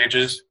specific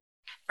pages.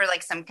 For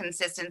like some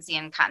consistency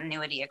and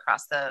continuity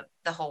across the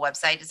whole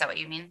website. Is that what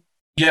you mean?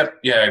 Yep.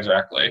 Yeah,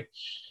 exactly.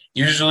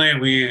 Usually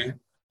we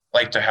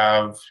like to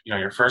have,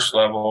 your first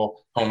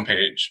level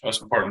homepage,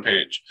 most important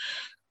page,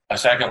 a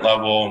second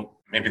level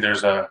maybe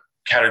there's a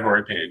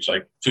category page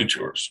like food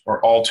tours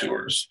or all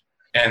tours.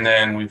 And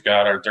then we've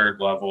got our third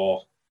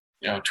level,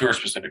 tour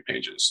specific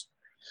pages.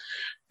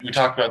 We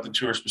talked about the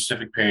tour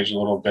specific page a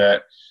little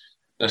bit.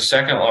 The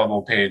second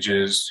level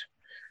pages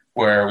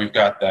where we've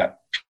got that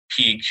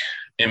peak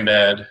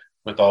embed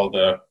with all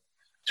the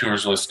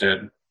tours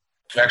listed.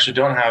 We actually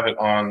don't have it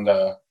on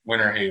the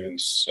Winter Haven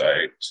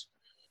site.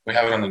 We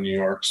have it on the New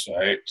York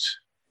site.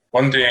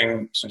 One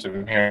thing, since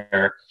I'm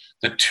here,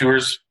 the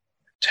tours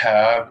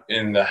tab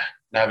in the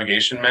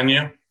navigation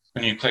menu,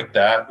 when you click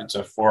that, it's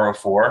a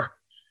 404.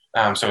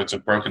 So it's a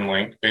broken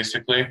link,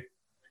 basically. It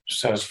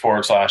says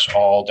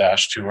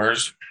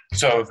 /all-tours.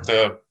 So if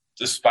the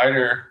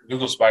spider,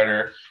 Google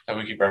spider that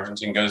we keep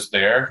referencing goes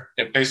there,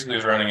 it basically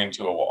is running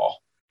into a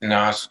wall. And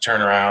now I have to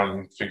turn around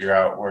and figure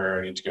out where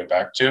I need to go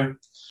back to.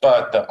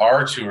 But the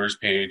Our Tours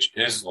page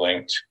is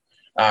linked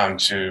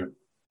to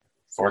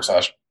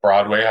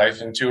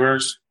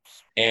 /Broadway-tours.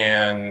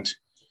 And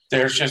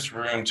there's just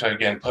room to,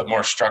 again, put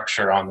more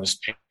structure on this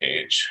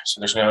page. So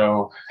there's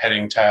no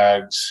heading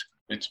tags.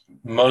 It's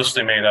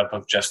mostly made up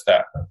of just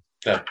the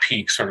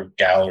peak sort of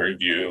gallery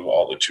view of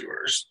all the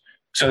tours.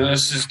 So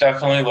this is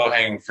definitely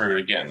low-hanging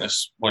fruit. Again,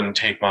 this wouldn't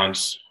take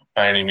months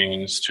by any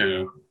means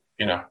to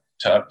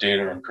update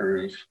or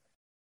improve.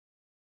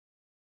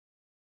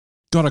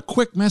 Got a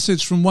quick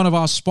message from one of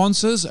our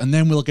sponsors, and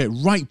then we'll get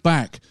right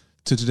back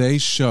to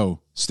today's show.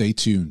 Stay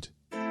tuned.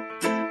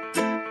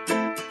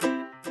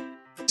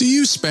 Do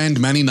you spend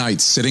many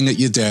nights sitting at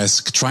your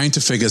desk trying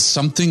to figure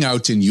something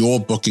out in your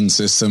booking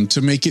system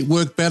to make it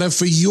work better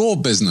for your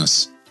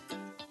business?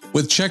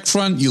 With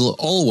Checkfront, you'll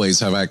always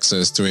have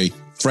access to a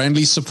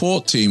friendly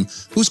support team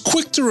who's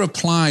quick to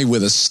reply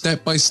with a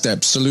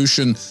step-by-step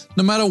solution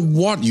no matter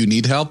what you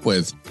need help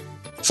with.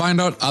 Find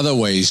out other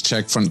ways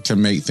Checkfront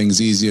can make things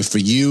easier for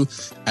you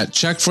at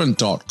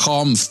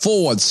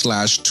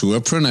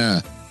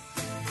checkfront.com/tourpreneur.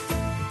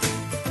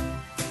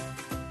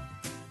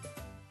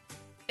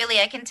 Billy,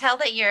 I can tell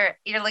that you're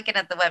looking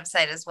at the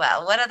website as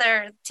well. What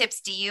other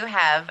tips do you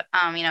have,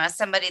 as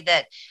somebody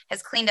that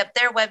has cleaned up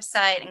their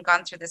website and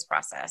gone through this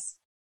process?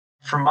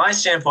 From my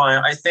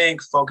standpoint, I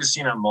think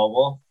focusing on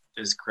mobile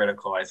is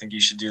critical. I think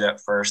you should do that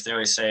first. They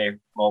always say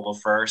mobile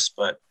first,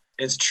 but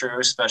it's true,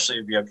 especially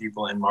if you have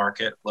people in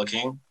market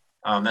looking.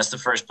 That's the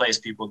first place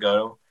people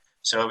go.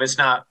 So if it's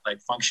not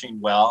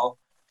functioning well,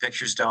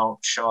 pictures don't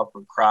show up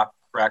or crop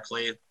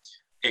correctly,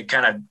 it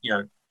kind of,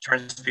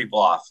 turns people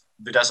off.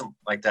 If it doesn't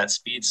that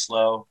speed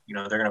slow,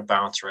 they're going to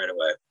bounce right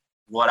away.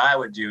 What I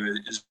would do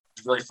is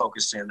really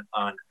focus in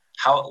on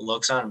how it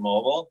looks on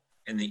mobile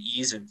and the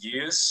ease of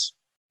use,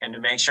 and to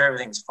make sure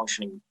everything's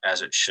functioning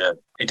as it should.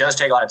 It does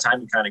take a lot of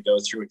time to kind of go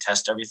through and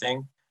test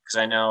everything, because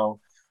I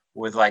know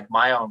with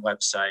my own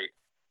website,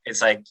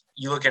 it's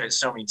you look at it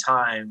so many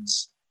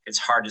times, it's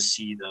hard to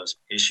see those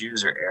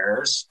issues or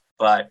errors.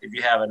 But if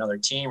you have another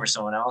team or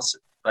someone else,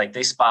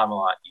 they spot them a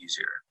lot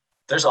easier.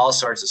 There's all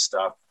sorts of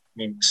stuff. I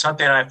mean,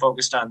 something I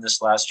focused on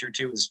this last year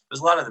too was a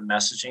lot of the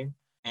messaging,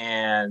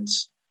 and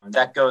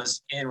that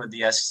goes in with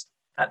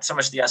not so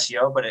much the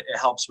SEO, but it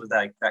helps with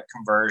that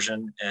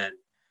conversion. And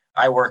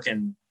I work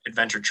in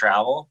adventure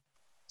travel,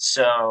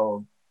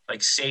 so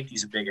safety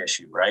is a big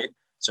issue, right?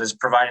 So it's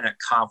providing that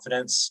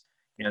confidence,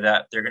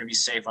 that they're going to be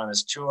safe on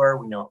this tour.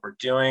 We know what we're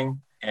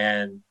doing,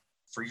 and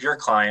for your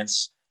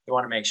clients, they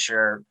want to make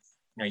sure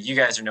you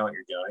guys know what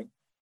you're doing,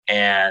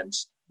 and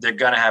they're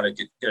going to have a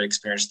good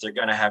experience. They're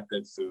going to have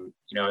good food.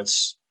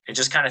 It's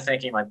just kind of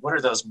thinking what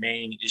are those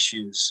main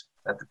issues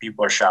that the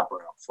people are shopping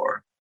around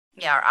for?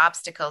 Yeah, or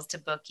obstacles to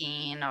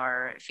booking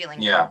or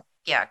feeling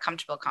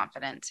comfortable,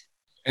 confident.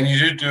 And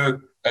you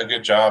do a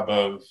good job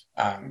of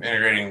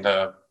integrating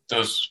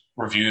those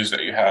reviews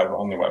that you have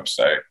on the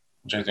website,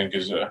 which I think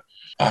is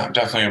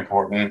definitely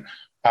important.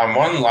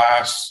 One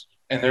last,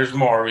 and there's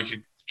more. We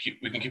can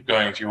keep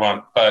going if you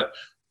want, but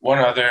one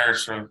other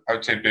sort of, I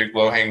would say, big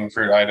low-hanging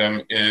fruit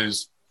item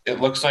is it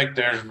looks like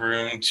there's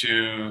room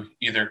to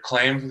either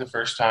claim for the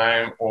first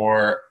time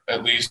or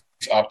at least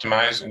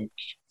optimize and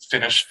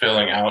finish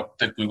filling out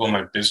the Google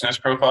My Business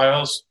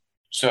profiles.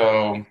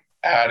 So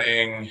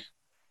adding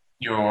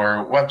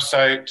your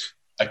website,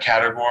 a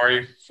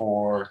category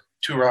for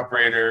tour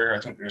operator,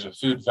 I think there's a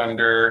food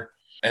vendor,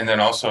 and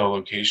then also a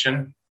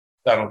location.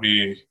 That'll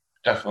be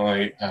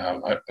definitely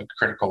a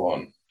critical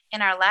one.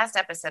 In our last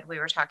episode, we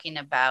were talking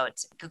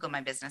about Google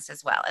My Business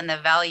as well, and the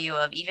value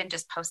of even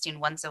just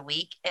posting once a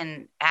week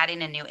and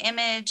adding a new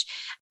image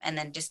and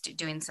then just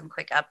doing some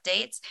quick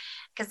updates,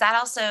 because that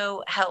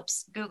also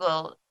helps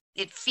Google.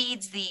 It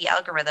feeds the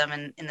algorithm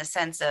in the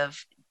sense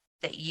of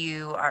that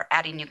you are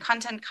adding new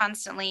content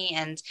constantly,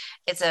 and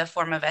it's a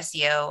form of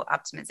SEO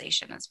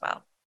optimization as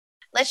well.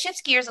 Let's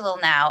shift gears a little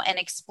now and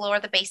explore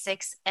the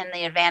basics and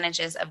the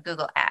advantages of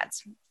Google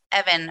Ads.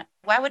 Evan,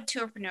 why would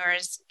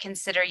tourpreneurs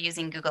consider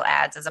using Google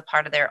Ads as a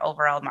part of their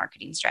overall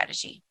marketing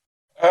strategy?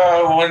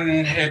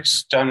 When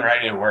it's done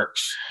right, it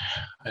works.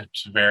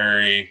 It's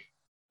very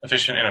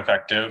efficient and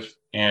effective,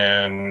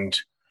 and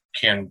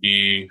can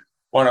be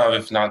one of,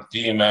 if not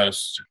the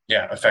most,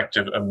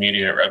 effective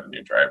immediate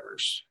revenue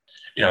drivers.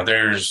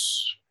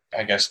 There's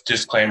I guess,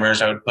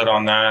 disclaimers I would put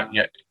on that.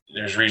 Yet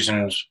there's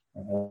reasons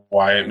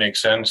why it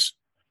makes sense,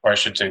 or I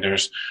should say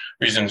there's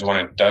reasons when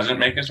it doesn't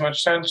make as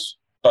much sense.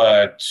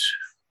 But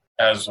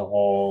as a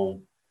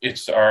whole,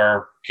 it's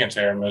can't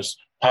say our most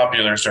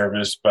popular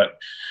service, but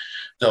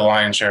the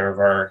lion's share of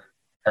our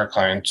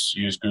clients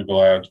use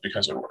Google Ads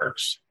because it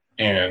works.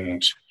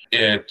 And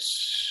it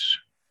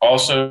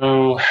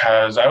also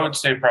has, I would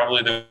say,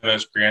 probably the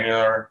most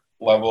granular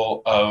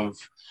level of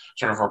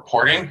sort of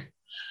reporting.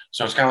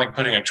 So it's kind of like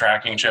putting a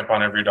tracking chip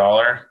on every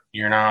dollar.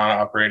 You're not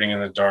operating in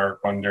the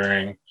dark,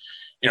 wondering,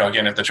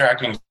 again, if the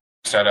tracking's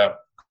set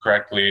up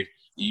correctly,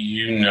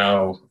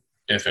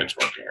 if it's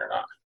working or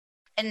not.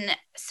 And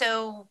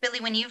so, Billy,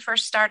 when you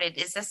first started,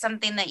 is this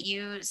something that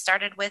you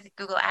started with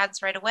Google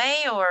Ads right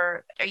away,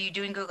 or are you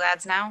doing Google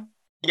Ads now?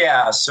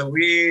 Yeah, so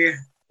we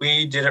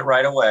did it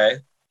right away,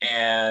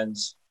 and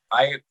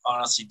I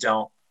honestly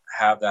don't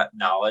have that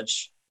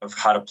knowledge of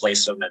how to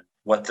place them and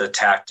what the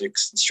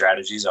tactics and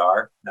strategies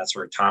are. That's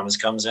where TOMIS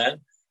comes in.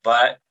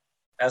 But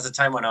as the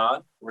time went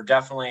on, we're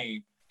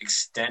definitely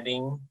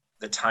extending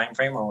the time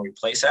frame when we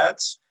place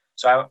ads.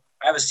 So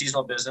I have a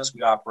seasonal business.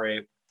 We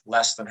operate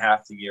less than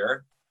half the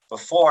year.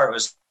 Before, it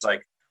was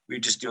like we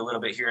just do a little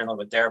bit here and a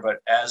little bit there. But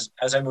as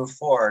I move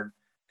forward,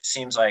 it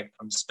seems like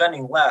I'm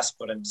spending less,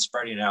 but I'm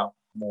spreading out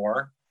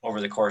more over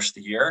the course of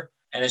the year.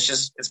 And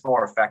it's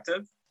more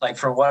effective. Like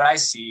from what I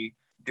see,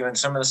 doing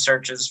some of the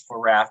searches for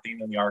rafting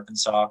in the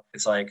Arkansas,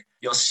 it's like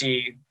you'll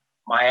see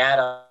my ad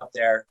up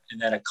there and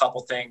then a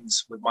couple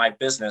things with my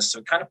business. So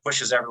it kind of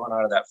pushes everyone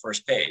out of that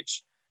first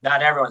page.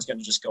 Not everyone's going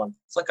to just go and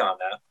click on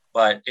that,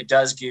 but it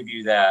does give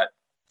you that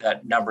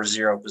number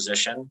 0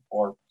 position,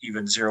 or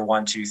even 0,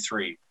 1, 2,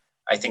 3.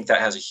 I think that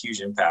has a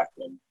huge impact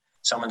when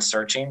someone's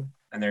searching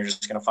and they're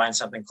just going to find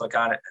something, click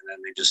on it, and then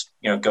they just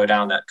go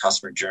down that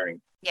customer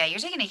journey. Yeah, you're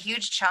taking a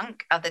huge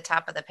chunk of the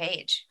top of the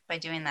page by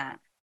doing that.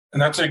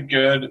 And that's a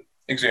good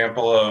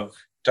example of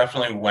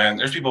definitely when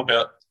there's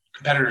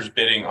competitors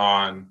bidding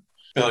on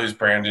Billy's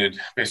branded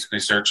basically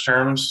search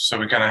terms. So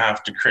we kind of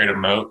have to create a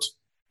moat.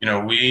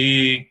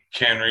 We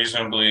can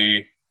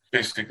reasonably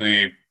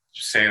basically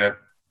say that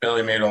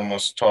Billy made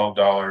almost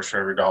 $12 for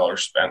every dollar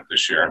spent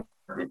this year on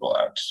Google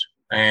Ads.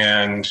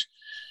 And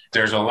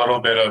there's a little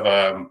bit of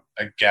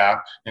a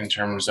gap in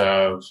terms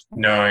of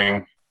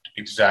knowing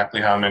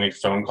exactly how many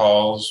phone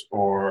calls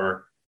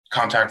or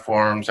contact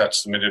forms that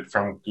submitted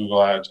from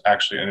Google Ads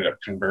actually ended up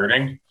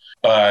converting.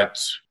 But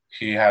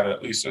he had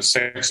at least a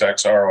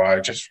 6x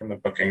ROI just from the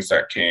bookings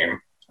that came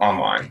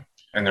online.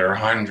 And there are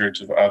hundreds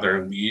of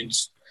other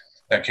leads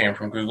that came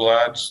from Google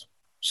Ads.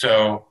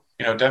 So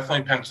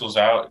definitely pencils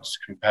out. It's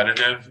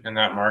competitive in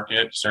that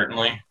market,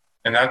 certainly.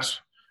 And that's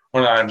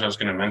one of the items I was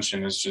going to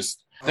mention is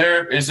just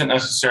there isn't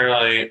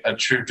necessarily a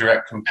true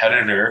direct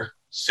competitor,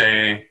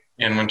 say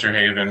in Winter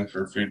Haven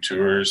for food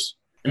tours.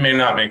 It may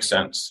not make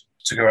sense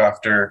to go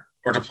after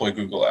or deploy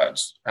Google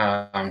Ads.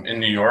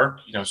 In New York,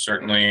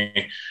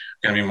 certainly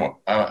going to be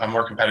a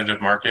more competitive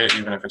market,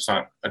 even if it's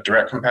not a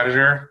direct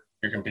competitor.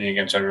 You're competing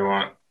against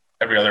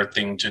every other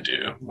thing to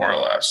do, more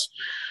or less.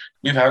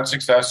 We've had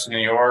success in New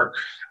York,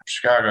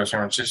 Chicago, San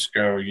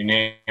Francisco, you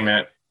name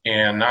it,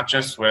 and not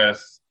just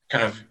with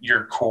kind of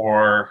your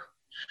core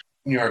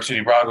New York City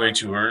Broadway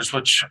tours,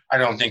 which I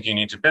don't think you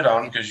need to bid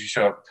on because you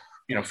show up,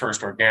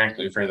 first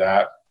organically for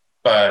that.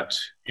 But,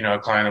 a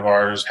client of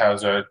ours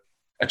has a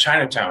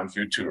Chinatown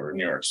food tour in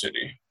New York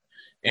City.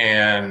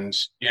 And,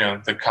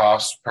 the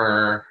cost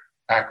per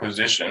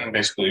acquisition,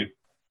 basically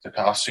the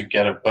cost to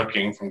get a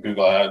booking from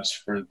Google Ads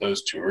for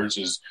those tours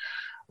is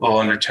a little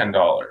under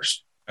 $10.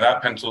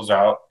 That pencils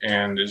out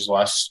and is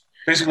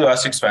basically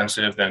less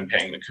expensive than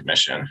paying the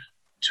commission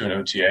to an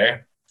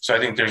OTA. So I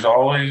think there's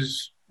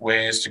always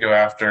ways to go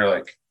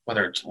after,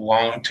 whether it's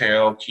long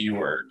tail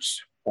keywords,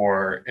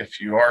 or if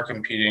you are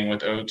competing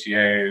with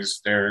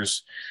OTAs,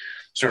 there's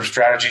sort of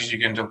strategies you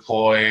can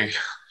deploy,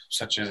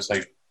 such as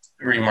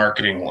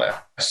remarketing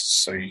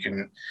lists. So you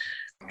can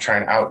try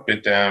and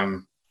outbid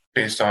them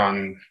based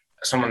on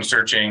someone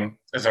searching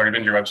has already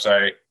been to your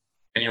website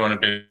and you want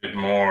to bid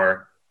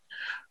more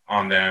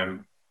on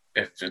them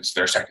if it's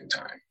their second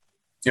time.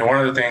 One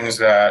of the things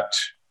that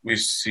we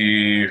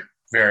see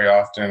very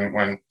often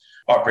when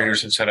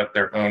operators have set up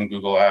their own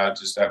Google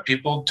Ads is that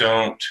people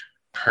don't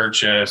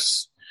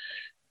purchase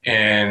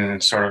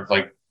in sort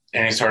of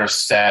any sort of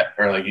set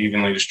or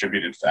evenly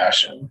distributed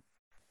fashion.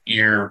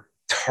 You're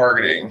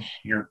targeting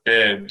your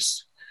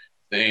bids.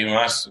 They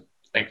must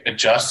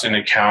adjust and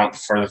account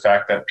for the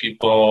fact that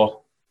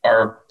people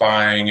are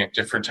buying at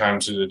different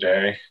times of the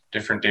day,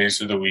 different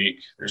days of the week.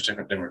 There's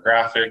different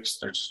demographics,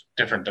 there's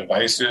different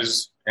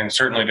devices, and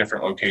certainly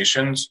different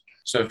locations.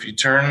 So if you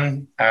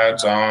turn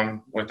ads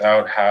on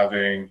without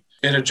having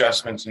bid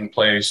adjustments in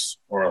place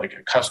or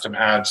a custom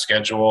ad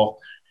schedule,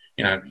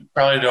 you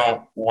probably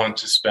don't want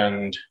to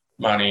spend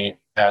money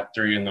at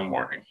 3 a.m.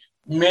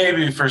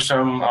 Maybe for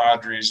some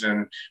odd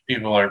reason,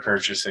 people are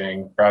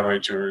purchasing Broadway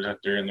tours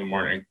at 3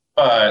 a.m.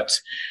 But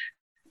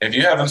if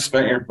you haven't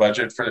spent your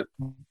budget for it,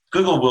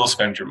 Google will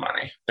spend your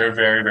money. They're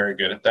very, very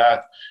good at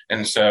that.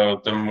 And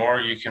so the more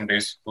you can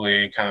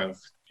basically kind of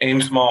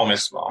aim small,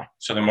 miss small.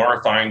 So the more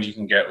refined you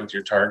can get with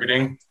your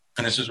targeting,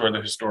 and this is where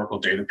the historical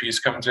data piece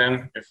comes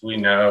in. If we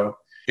know,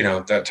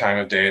 that time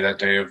of day, that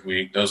day of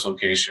week, those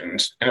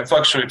locations, and it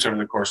fluctuates over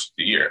the course of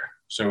the year.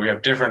 So we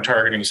have different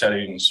targeting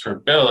settings for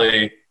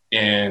Billy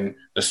in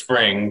the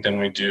spring than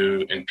we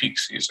do in peak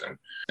season.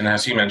 And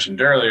as he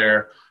mentioned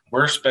earlier,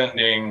 we're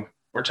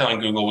telling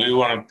Google we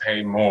want to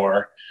pay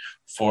more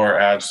for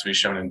ads to be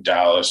shown in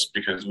Dallas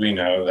because we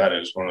know that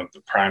is one of the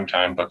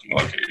primetime booking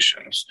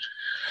locations.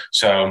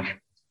 So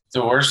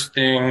the worst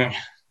thing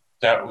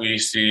that we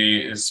see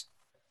is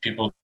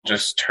people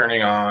just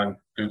turning on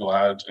Google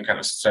Ads and kind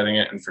of setting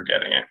it and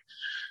forgetting it.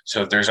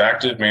 So if there's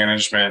active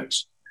management,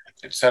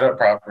 it's set up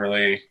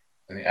properly,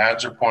 and the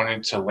ads are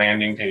pointed to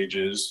landing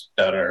pages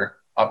that are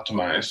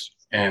optimized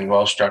and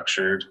well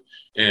structured,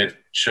 it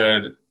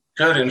should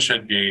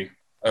be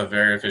a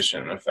very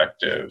efficient and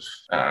effective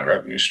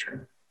revenue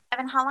stream.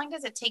 Evan, how long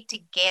does it take to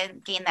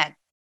gain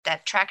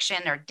that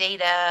traction or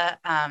data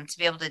to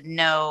be able to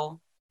know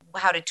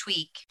how to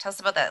tweak? Tell us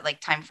about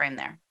that time frame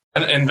there.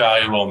 An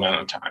invaluable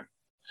amount of time.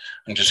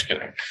 I'm just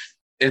kidding.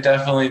 It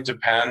definitely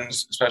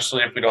depends,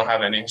 especially if we don't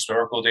have any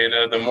historical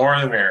data. The more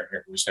the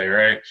merrier, we say,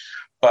 right?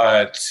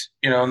 But,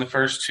 in the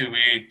first 2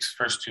 weeks,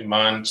 first 2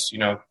 months,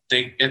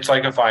 it's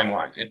like a fine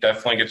wine. It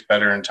definitely gets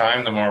better in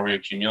time the more we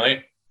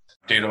accumulate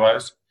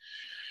data-wise.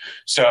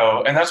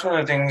 So, and that's one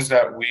of the things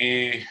that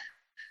we,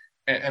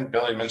 and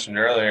Billy mentioned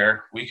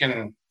earlier,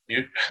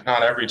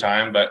 not every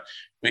time, but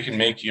we can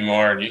make you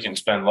more and you can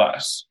spend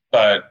less.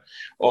 But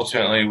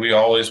ultimately, we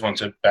always want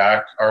to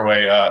back our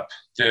way up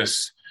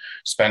this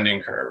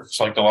spending curve. It's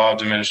like the law of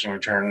diminishing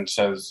return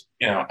says,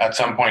 at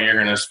some point you're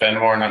going to spend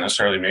more, not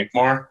necessarily make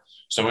more.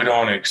 So we don't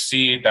want to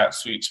exceed that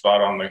sweet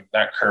spot on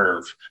that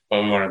curve,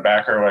 but we want to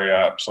back our way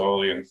up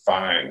slowly and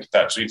find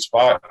that sweet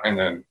spot and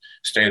then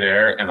stay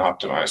there and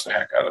optimize the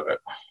heck out of it.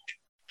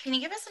 Can you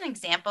give us an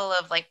example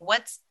of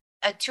what's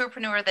a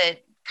tourpreneur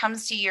that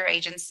comes to your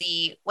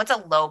agency? What's a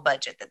low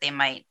budget that they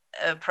might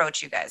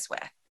approach you guys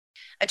with?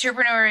 A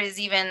tourpreneur is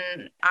even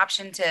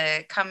option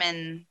to come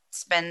and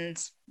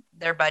spend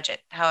their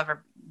budget,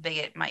 however big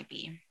it might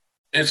be.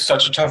 It's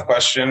such a tough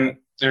question.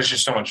 There's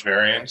just so much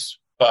variance,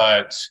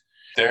 but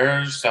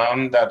there's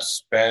some that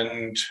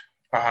spend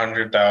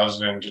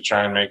 $100,000 to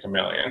try and make $1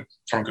 million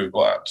from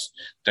Google Ads.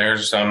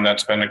 There's some that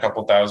spend a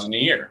couple thousand a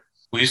year.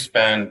 We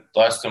spend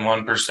less than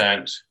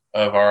 1%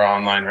 of our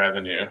online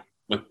revenue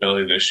with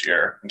Billy this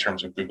year in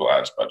terms of Google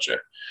Ads budget.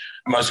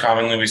 Most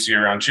commonly, we see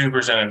around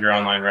 2% of your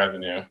online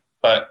revenue,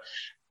 but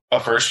a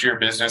first-year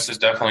business is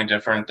definitely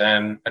different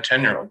than a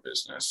 10-year-old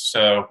business.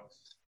 So,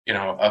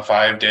 a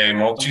 5-day,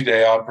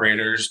 multi-day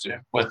operators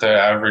with an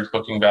average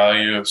booking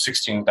value of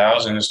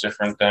 $16,000 is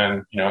different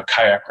than, a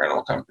kayak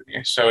rental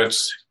company. So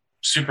it's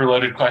super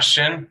loaded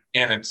question,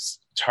 and it's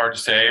hard to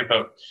say,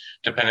 but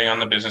depending on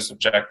the business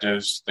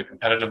objectives, the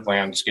competitive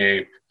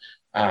landscape,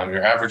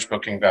 your average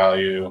booking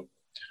value,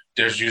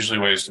 there's usually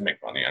ways to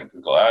make money on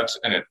Google Ads,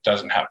 and it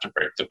doesn't have to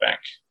break the bank.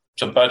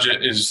 So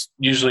budget is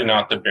usually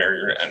not the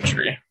barrier to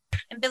entry.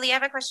 And Billy, I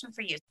have a question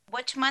for you.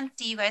 Which month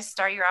do you guys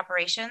start your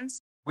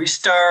operations? We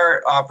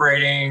start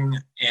operating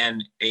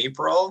in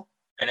April,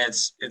 and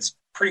it's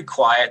pretty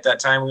quiet that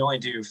time. We only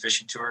do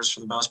fishing tours for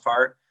the most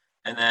part.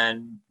 And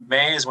then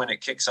May is when it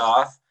kicks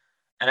off.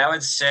 And I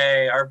would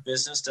say our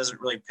business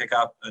doesn't really pick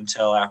up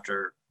until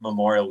after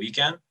Memorial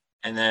weekend.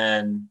 And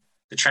then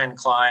the trend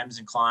climbs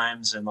and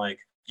climbs, and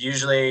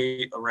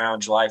usually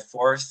around July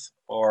 4th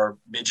or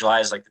mid-July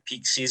is the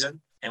peak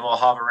season. And we'll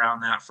hover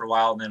around that for a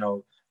while, and then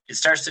it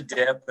starts to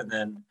dip. And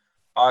then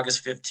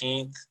August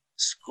 15th,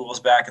 school's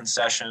back in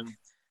session.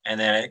 And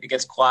then it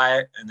gets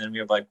quiet, and then we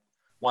have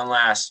one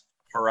last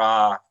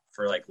hurrah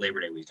for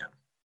Labor Day weekend.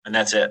 And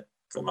that's it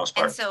for the most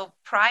part. And so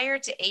prior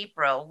to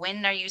April,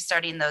 when are you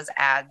starting those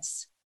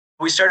ads?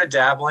 We started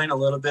dabbling a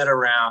little bit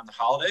around the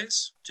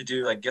holidays to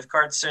do gift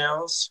card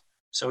sales.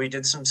 So we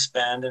did some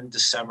spend in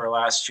December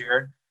last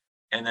year,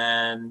 and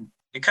then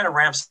it kind of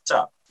ramps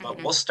up.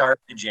 But we'll start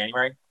in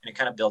January, and it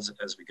kind of builds it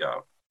as we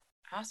go.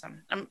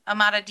 Awesome.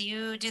 Amada, do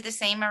you do the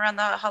same around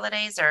the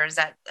holidays, or is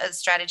that a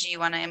strategy you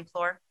want to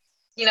employ?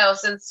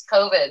 Since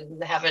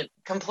COVID,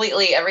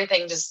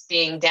 everything just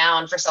being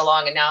down for so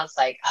long. And now it's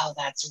oh,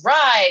 that's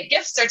right.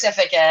 Gift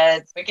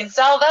certificates. We can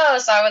sell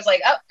those. So I was I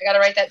got to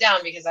write that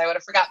down because I would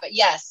have forgot. But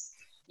yes,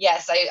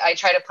 I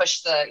try to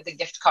push the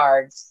gift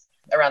cards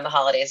around the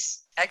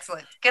holidays.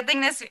 Excellent. Good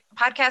thing this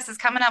podcast is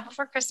coming up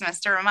before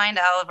Christmas to remind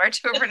all of our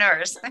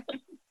tourpreneurs.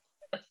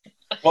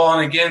 Well,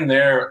 and again,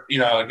 there,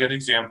 a good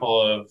example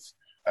of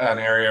an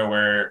area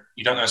where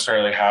you don't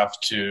necessarily have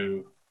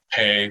to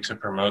pay to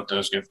promote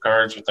those gift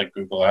cards with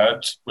Google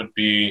Ads would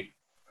be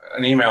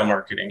an email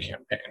marketing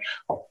campaign,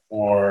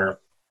 or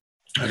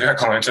I've got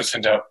clients that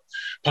send out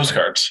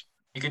postcards.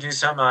 You could do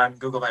some on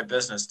Google My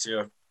Business too.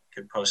 You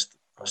could post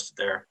it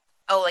there.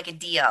 Oh, like a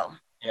deal.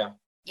 Yeah.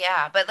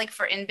 Yeah, but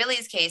in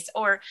Billy's case,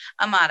 or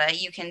Amada,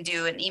 you can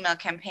do an email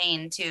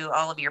campaign to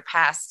all of your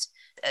past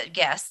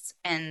guests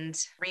and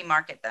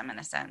remarket them in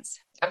a sense.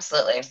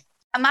 Absolutely.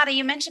 Amada,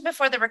 you mentioned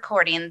before the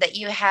recording that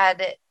you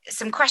had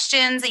some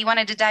questions that you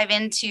wanted to dive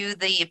into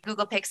the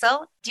Google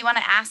Pixel. Do you want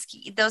to ask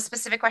those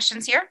specific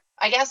questions here?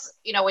 I guess,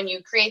 when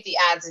you create the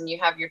ads and you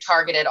have your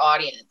targeted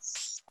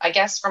audience, I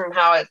guess from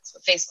how it's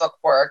Facebook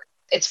work,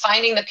 it's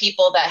finding the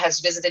people that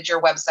has visited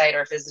your website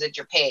or visited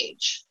your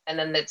page, and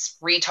then it's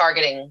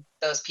retargeting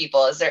those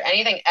people. Is there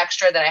anything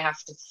extra that I have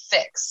to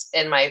fix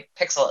in my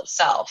Pixel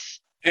itself?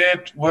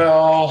 It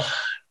will,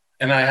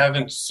 and I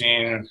haven't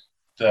seen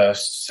the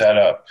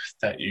setup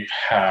that you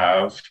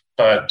have,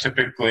 but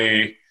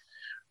typically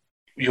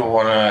you'll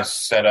want to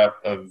set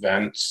up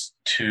events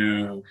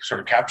to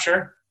sort of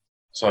capture.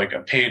 So like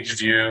a page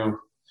view,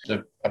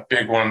 a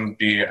big one would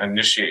be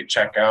initiate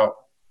checkout.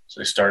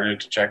 So they started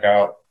to check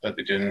out, but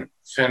they didn't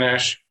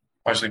finish.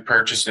 Obviously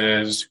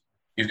purchases,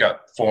 you've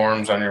got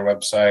forms on your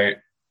website,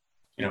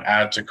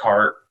 add to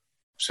cart,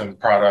 some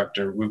product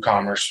or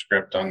WooCommerce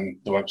script on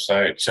the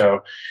website.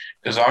 So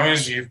as long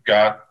as you've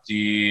got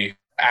the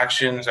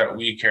actions that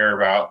we care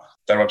about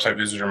that a website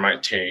visitor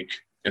might take,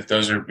 if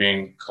those are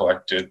being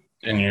collected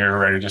and you're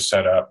ready to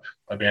set up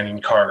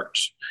abandoned cart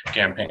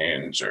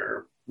campaigns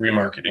or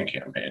remarketing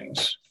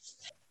campaigns.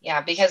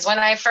 Yeah, because when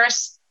I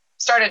first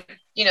started,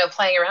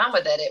 playing around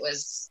with it, it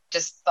was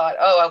just thought,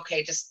 oh,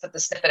 okay, just put the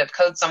snippet of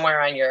code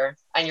somewhere on your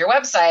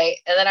website.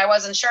 And then I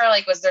wasn't sure,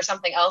 was there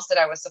something else that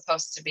I was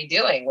supposed to be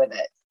doing with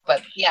it?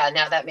 But yeah,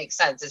 now that makes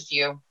sense. If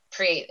you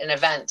create an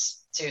event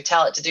to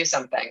tell it to do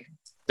something.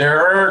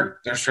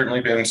 There's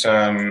certainly been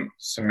some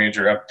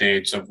major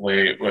updates of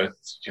late with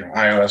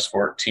iOS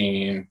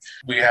 14.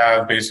 We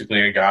have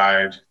basically a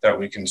guide that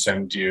we can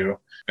send you.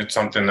 It's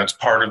something that's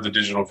part of the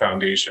digital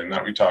foundation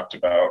that we talked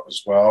about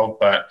as well.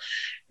 But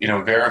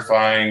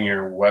verifying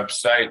your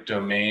website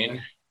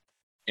domain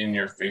in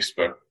your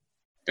Facebook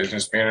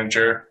Business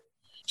Manager,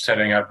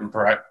 setting up and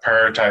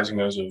prioritizing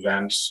those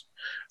events.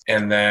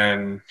 And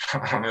then,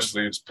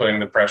 honestly, it's putting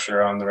the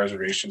pressure on the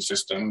reservation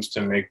systems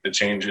to make the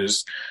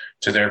changes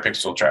to their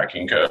pixel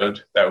tracking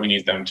code that we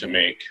need them to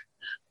make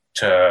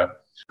to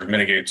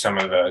mitigate some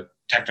of the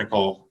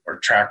technical or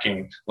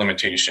tracking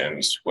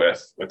limitations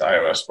with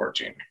iOS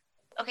 14.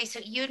 Okay, so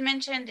you'd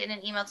mentioned in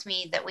an email to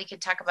me that we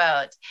could talk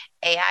about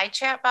AI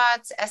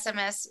chatbots,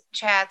 SMS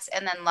chats,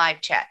 and then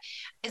live chat.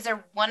 Is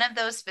there one of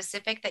those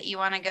specific that you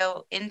want to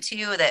go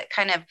into that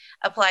kind of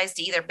applies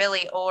to either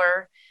Billy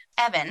or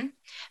Evan?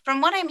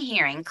 From what I'm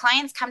hearing,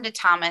 clients come to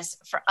Thomas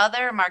for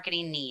other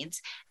marketing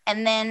needs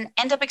and then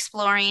end up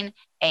exploring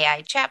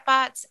AI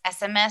chatbots,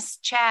 SMS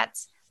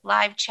chats,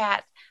 live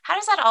chat. How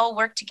does that all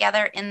work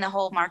together in the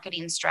whole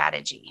marketing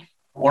strategy?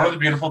 One of the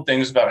beautiful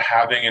things about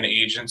having an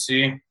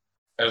agency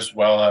as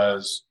well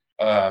as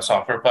a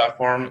software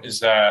platform is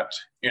that,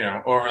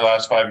 over the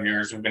last 5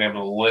 years, we've been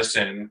able to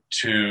listen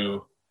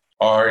to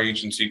our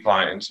agency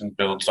clients and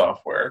build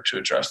software to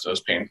address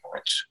those pain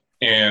points.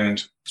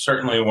 And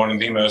certainly one of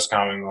the most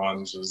common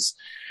ones is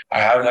I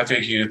have an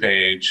FAQ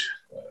page,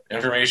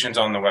 information's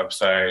on the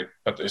website,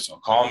 but they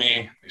still call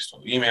me, they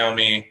still email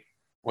me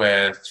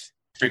with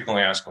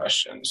frequently asked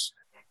questions.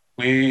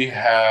 We're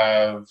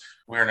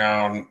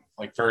now on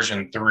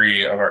version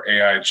 3 of our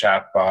AI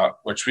chatbot,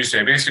 which we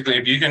say basically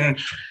if you can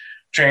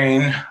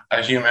train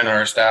a human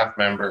or a staff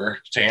member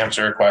to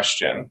answer a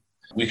question,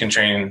 we can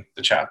train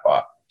the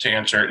chatbot to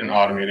answer it in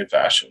automated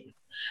fashion.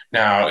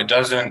 Now, it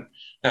doesn't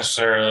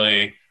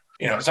necessarily,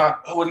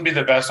 it wouldn't be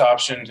the best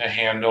option to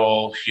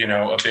handle,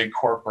 a big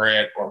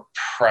corporate or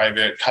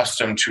private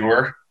custom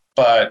tour,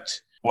 but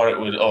what it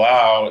would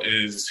allow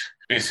is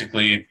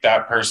basically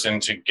that person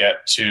to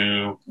get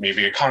to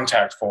maybe a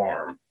contact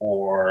form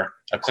or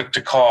a click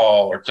to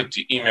call or click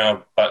to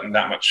email button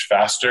that much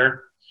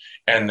faster.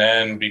 And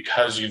then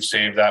because you've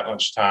saved that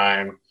much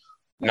time,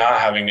 not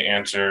having to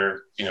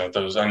answer,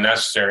 those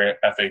unnecessary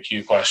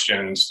FAQ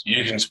questions,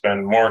 you can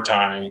spend more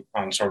time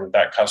on sort of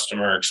that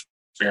customer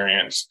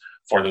experience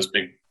for those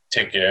big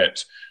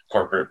ticket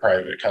corporate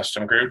private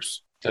custom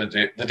groups.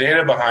 The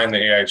data behind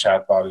the AI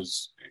chatbot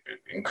is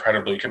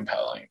incredibly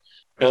compelling.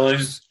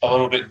 Billy's a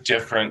little bit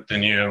different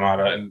than you,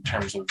 Amada, in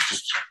terms of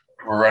just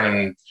we're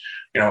running,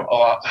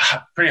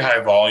 pretty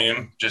high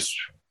volume, just,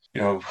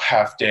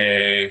 half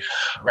day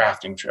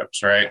rafting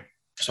trips, right?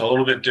 So a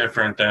little bit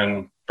different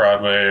than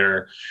Broadway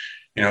or,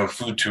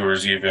 food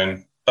tours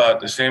even, but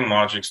the same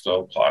logic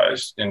still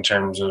applies in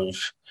terms of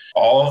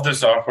all of the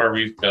software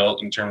we've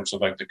built in terms of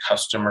the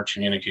customer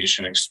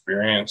communication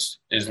experience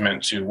is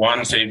meant to,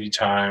 1, save you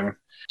time,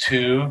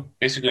 2,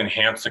 basically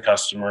enhance the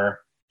customer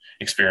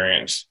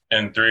experience,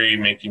 and 3,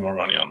 make you more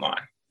money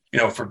online.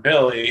 For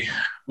Billy,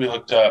 we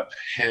looked up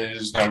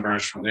his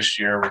numbers from this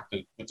year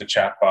with the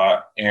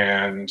chatbot,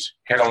 and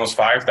he had almost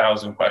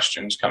 5,000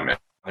 questions come in.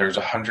 There's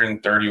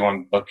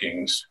 131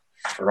 bookings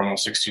for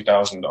almost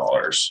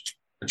 $60,000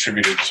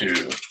 attributed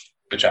to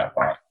the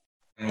chatbot.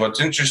 And what's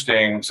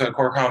interesting, so the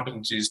core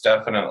competency is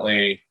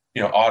definitely,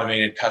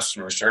 automated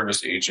customer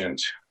service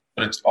agent,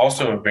 but it's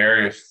also a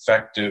very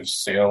effective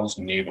sales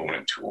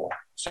enablement tool.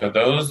 So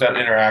those that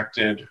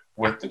interacted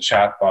with the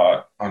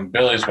chatbot on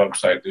Billy's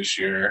website this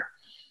year,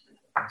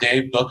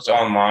 they booked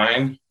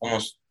online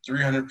almost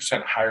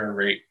 300% higher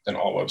rate than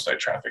all website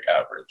traffic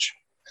average.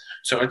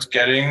 So it's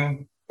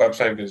getting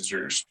website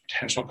visitors,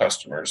 potential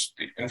customers,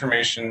 the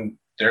information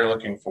they're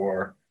looking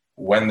for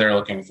when they're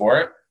looking for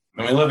it.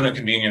 And we live in a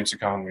convenience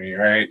economy,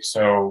 right?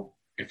 So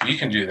if you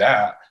can do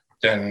that,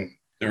 then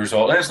the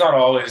result, and it's not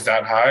always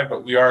that high,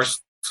 but we are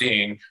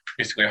seeing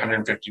basically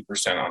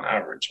 150% on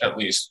average, at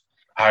least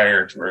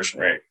higher conversion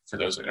rate for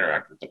those that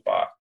interact with the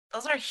bot.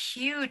 Those are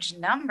huge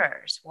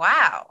numbers.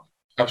 Wow.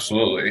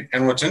 Absolutely.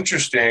 And what's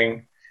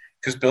interesting,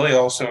 because Billy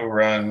also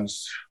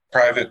runs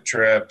private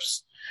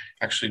trips,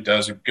 actually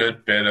does a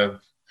good bit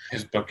of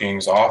his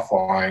bookings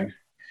offline.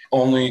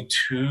 Only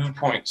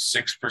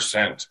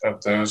 2.6%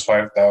 of those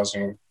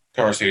 5,000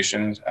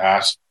 conversations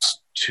asked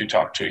to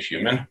talk to a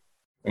human.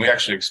 And we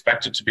actually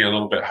expect it to be a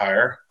little bit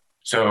higher.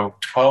 So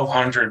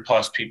 1,200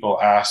 plus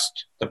people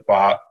asked the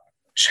bot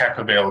check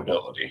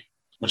availability,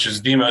 which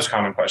is the most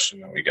common question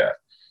that we get,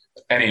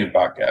 any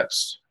bot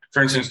gets.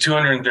 For instance,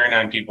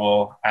 239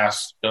 people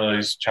asked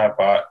Billy's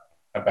chatbot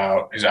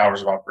about his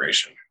hours of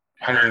operation.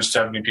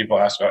 170 people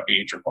asked about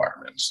age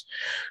requirements.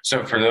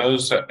 So for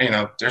those that,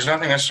 there's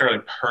nothing necessarily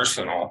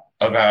personal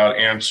about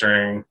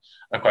answering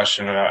a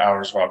question about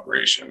hours of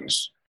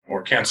operations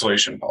or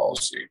cancellation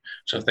policy.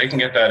 So if they can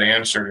get that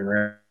answered in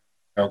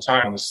real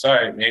time on the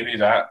site, maybe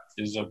that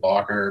is a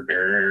blocker or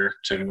barrier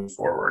to move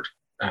forward.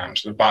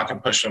 So the bot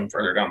can push them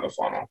further down the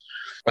funnel.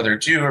 Whether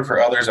it's you or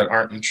for others that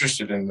aren't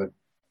interested in the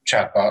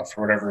chatbot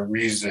for whatever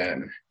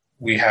reason,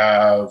 we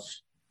have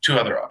two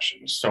other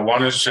options. So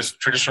one is just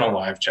traditional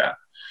live chat.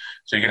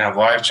 So you can have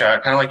live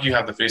chat, kind of like you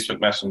have the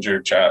Facebook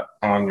Messenger chat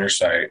on your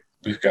site.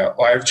 We've got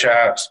live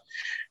chat.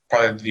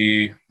 Probably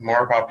the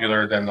more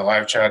popular than the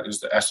live chat is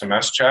the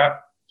SMS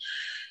chat.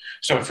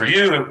 So for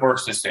you, it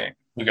works the same.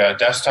 We got a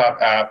desktop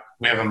app.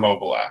 We have a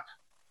mobile app.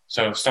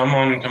 So if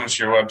someone comes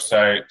to your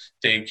website,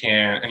 they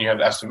can, and you have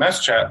the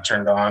SMS chat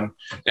turned on,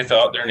 they fill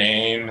out their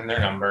name and their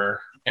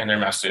number and their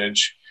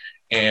message.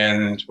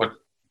 And what's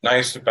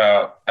nice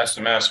about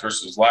SMS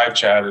versus live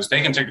chat is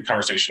they can take the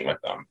conversation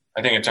with them.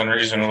 I think it's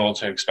unreasonable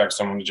to expect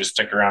someone to just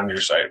stick around your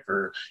site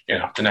for,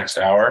 the next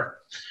hour.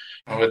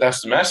 With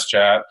SMS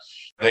chat,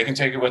 they can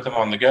take it with them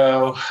on the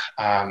go.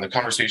 The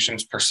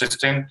conversation's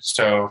persistent.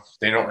 So if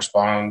they don't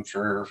respond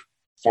for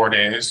 4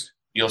 days,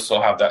 you'll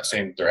still have that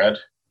same thread.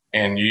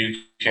 And you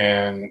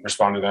can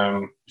respond to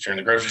them if you're in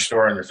the grocery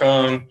store on your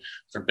phone.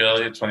 For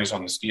Billy, it's when he's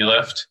on the ski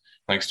lift.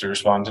 Likes to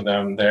respond to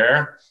them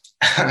there.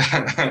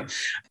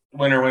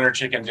 Winner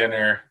chicken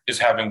dinner is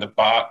having the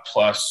bot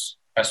plus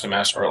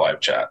SMS or live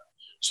chat.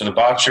 So the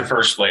bot's your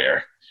first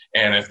layer.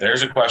 And if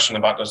there's a question the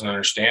bot doesn't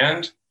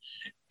understand,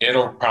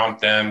 it'll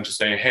prompt them to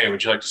say, hey,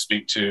 would you like to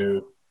speak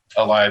to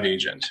a live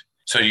agent?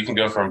 So you can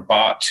go from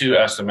bot to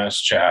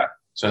SMS chat.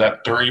 So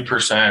that 3%,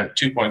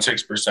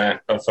 2.6%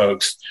 of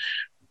folks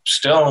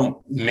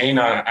still may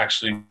not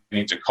actually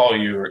need to call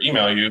you or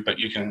email you, but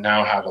you can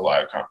now have a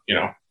live,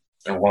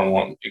 a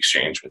one-on-one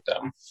exchange with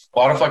them. A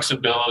lot of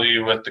flexibility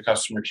with the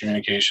customer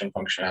communication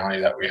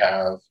functionality that we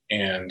have,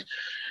 and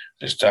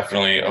it's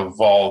definitely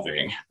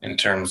evolving in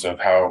terms of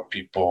how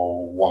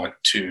people want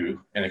to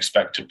and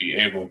expect to be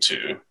able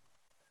to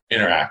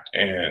interact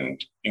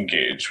and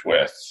engage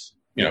with,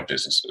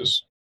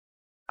 businesses.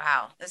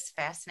 Wow, this is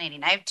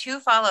fascinating. I have two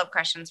follow-up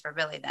questions for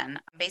Billy then.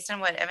 Based on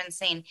what Evan's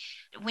saying,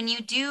 when you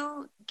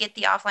do get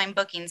the offline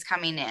bookings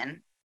coming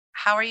in,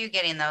 how are you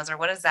getting those, or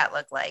what does that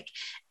look like?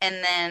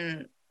 And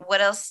then what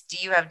else do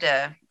you have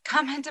to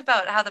comment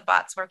about how the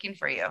bot's working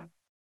for you?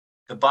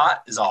 The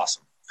bot is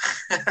awesome.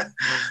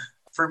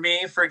 For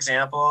me, for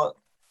example,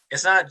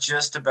 it's not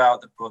just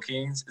about the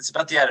bookings. It's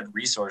about the added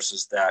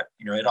resources that,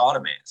 it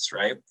automates,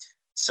 right?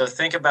 So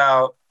think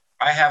about,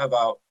 I have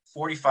about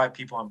 45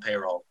 people on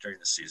payroll during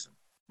the season.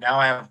 Now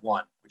I have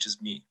one, which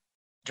is me.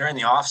 During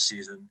the off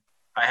season,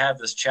 I have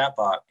this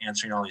chatbot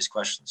answering all these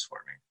questions for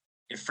me.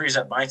 It frees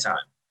up my time,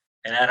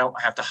 and I don't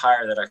have to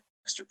hire that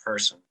extra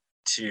person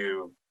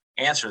to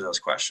answer those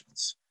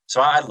questions.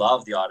 So I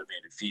love the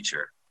automated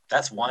feature.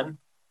 That's one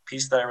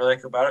piece that I really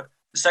like about it.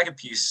 The second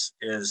piece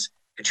is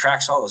it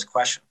tracks all those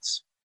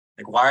questions.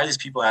 Like, why are these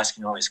people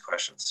asking all these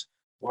questions?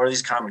 What are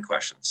these common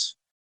questions?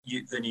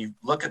 Then you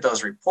look at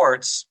those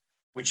reports,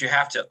 which you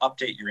have to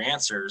update your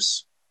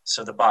answers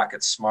so the bot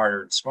gets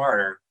smarter and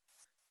smarter.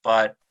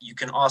 But you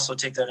can also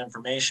take that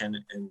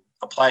information and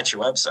apply it to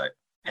your website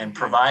and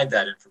provide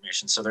that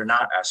information so they're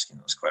not asking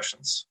those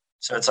questions.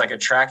 So it's like a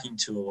tracking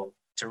tool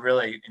to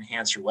really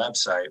enhance your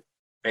website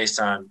based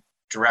on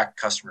direct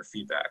customer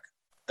feedback.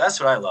 That's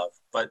what I love.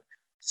 But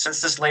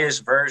since this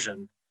latest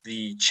version,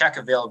 the check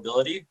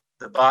availability,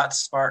 the bot's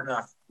smart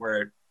enough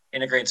where it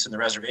integrates in the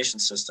reservation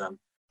system,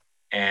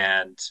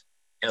 and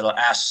it'll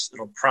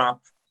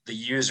prompt the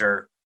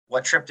user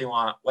what trip they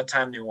want, what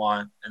time they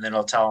want, and then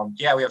it'll tell them,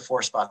 yeah, we have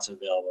 4 spots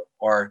available,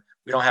 or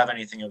we don't have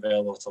anything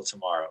available until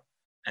tomorrow.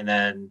 And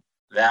then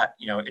that,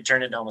 it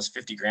turned into almost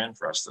 50 grand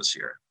for us this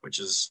year,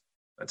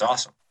 that's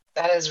awesome.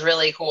 That is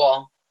really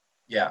cool.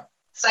 Yeah.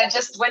 So I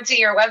just went to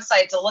your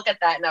website to look at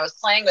that, and I was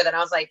playing with it. And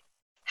I was like,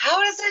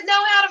 how does it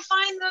know how to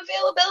find the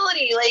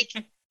availability?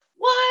 Like,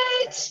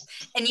 What?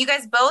 And you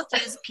guys both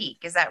use Peak,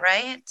 is that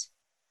right?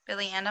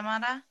 Billy and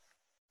Amada?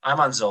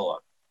 I'm on Zola.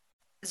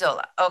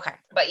 Zola, okay.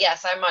 But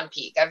yes, I'm on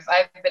Peak. I've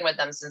been with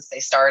them since they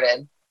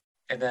started.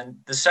 And then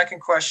the second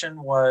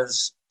question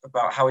was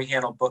about how we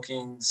handle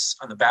bookings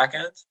on the back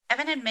end.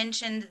 Evan had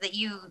mentioned that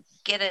you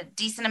get a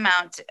decent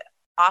amount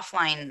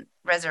offline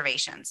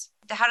reservations.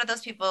 How do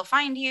those people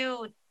find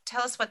you?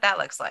 Tell us what that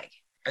looks like.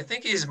 I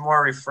think he's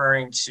more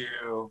referring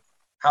to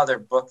how they're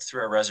booked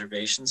through a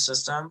reservation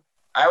system.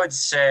 I would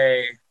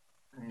say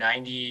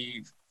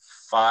 90%,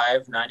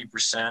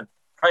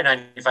 probably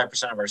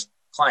 95% of our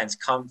clients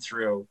come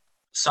through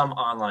some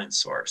online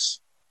source.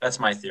 That's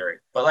my theory.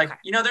 But like,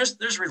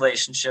 there's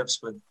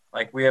relationships with,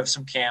 like, we have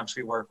some camps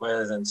we work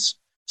with and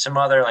some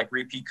other like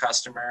repeat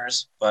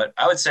customers. But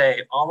I would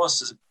say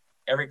almost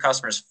every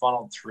customer is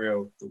funneled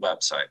through the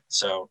website.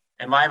 So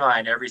in my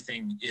mind,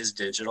 everything is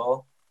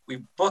digital.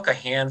 We book a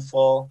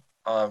handful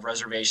of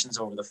reservations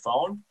over the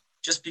phone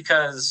just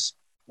because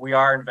we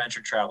are in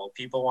venture travel.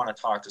 People want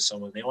to talk to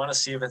someone. They want to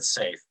see if it's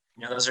safe.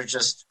 Those are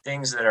just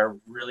things that are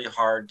really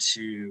hard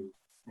to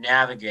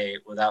navigate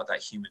without that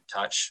human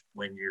touch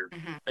when you're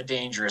a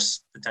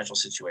dangerous potential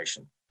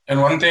situation.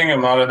 And one thing,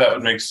 Amada, that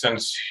would make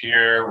sense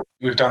here,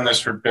 we've done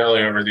this for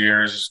Billy over the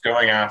years, is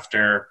going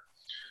after,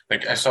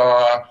 like, I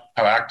saw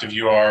how active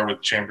you are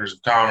with Chambers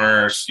of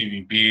Commerce,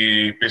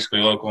 CVB, basically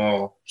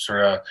local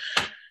sort of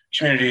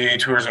community,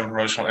 tourism,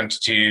 promotional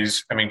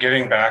entities. I mean,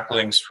 getting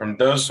backlinks from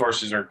those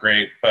sources are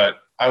great, but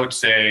I would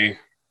say,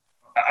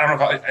 I don't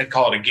know if I'd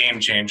call it a game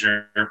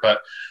changer,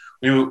 but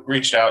we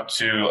reached out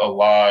to a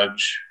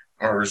lodge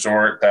or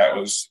resort that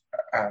was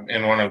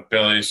in one of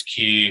Billy's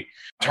key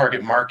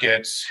target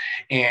markets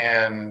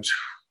and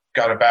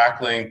got a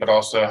backlink, but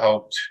also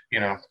helped,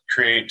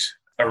 create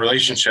a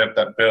relationship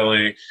that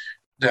Billy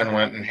then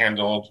went and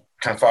handled,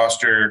 kind of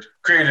fostered,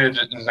 created,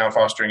 and now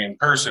fostering in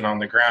person on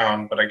the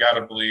ground. But I got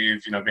to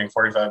believe, being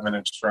 45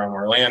 minutes from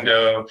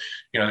Orlando,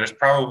 there's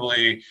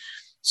probably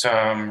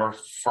some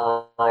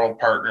referral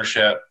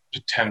partnership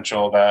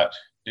potential that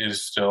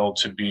is still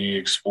to be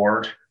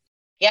explored.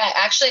 Yeah,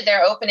 actually,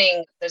 they're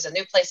opening. There's a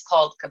new place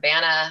called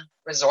Cabana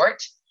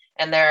Resort,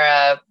 and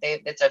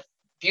it's a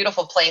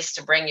beautiful place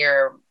to bring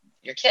your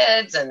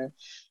kids, and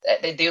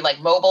they do like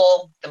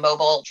the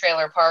mobile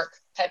trailer park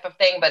type of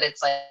thing, but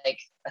it's like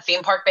a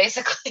theme park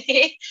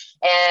basically.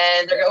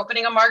 And they're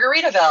opening a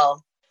Margaritaville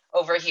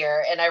over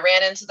here, and I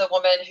ran into the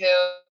woman who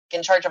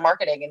in charge of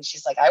marketing, and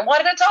she's like, I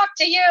wanted to talk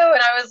to you.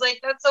 And I was like,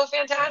 that's so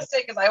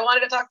fantastic, because I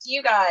wanted to talk to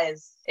you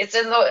guys.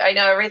 I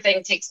know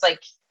everything takes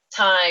like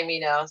time,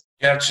 Yeah,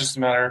 it's just a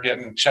matter of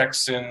getting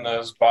checks in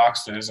those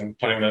boxes and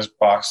putting those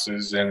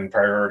boxes in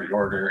priority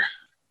order.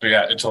 But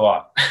yeah, it's a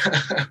lot,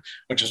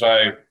 which is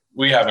why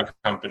we have a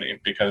company,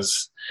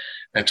 because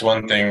it's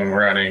one thing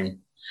running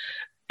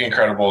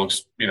incredible,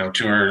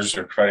 tours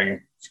or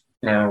providing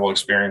memorable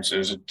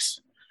experiences. It's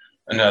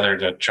another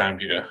to try and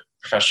be a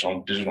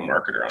professional digital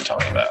marketer on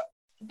top of that.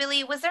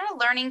 Billy, was there a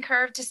learning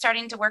curve to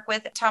starting to work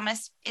with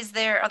TOMIS? Is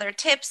there other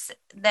tips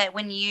that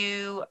when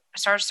you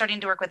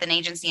starting to work with an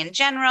agency in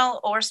general,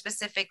 or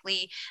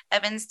specifically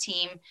Evan's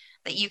team,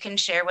 that you can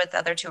share with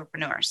other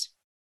tourpreneurs?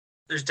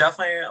 There's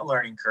definitely a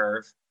learning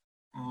curve.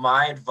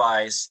 My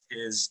advice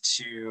is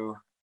to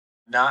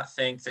not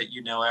think that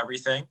you know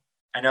everything.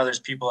 I know there's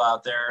people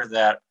out there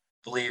that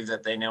believe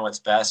that they know what's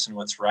best and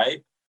what's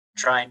right.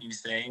 Trying new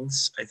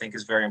things, I think,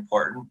 is very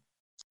important.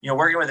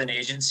 Working with an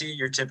agency,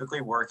 you're typically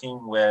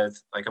working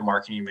with like a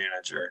marketing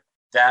manager.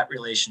 That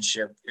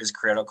relationship is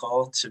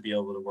critical to be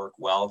able to work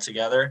well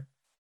together.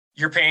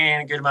 You're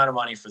paying a good amount of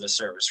money for the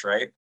service,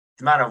 right?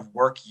 The amount of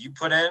work you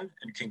put in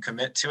and can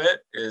commit to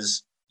it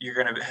is you're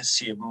going to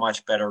see a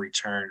much better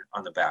return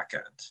on the back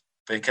end,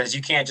 because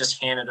you can't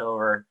just hand it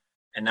over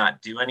and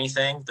not do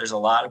anything. There's a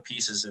lot of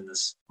pieces in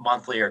this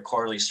monthly or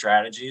quarterly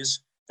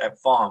strategies that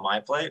fall on my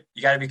plate.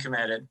 You got to be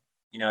committed.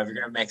 If you're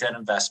going to make that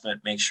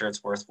investment, make sure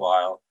it's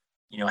worthwhile.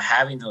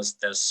 Having those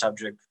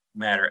subject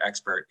matter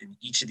expert in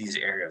each of these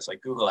areas,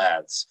 like Google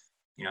Ads,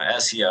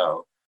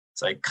 SEO,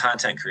 it's like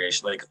content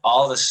creation, like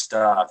all this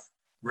stuff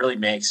really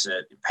makes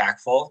it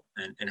impactful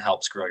and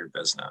helps grow your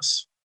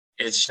business.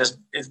 It's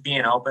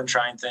being open,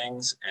 trying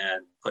things,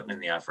 and putting in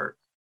the effort.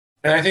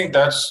 And I think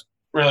that's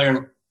really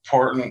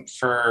important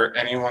for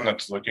anyone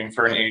that's looking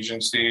for an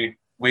agency.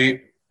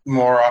 We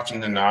more often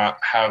than not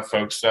have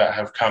folks that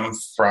have come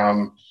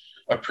from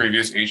a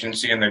previous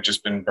agency and they've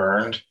just been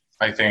burned.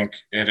 I think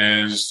it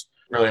is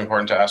really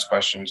important to ask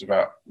questions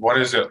about what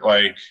is it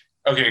like?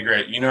 Okay,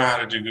 great. You know how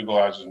to do Google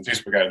Ads and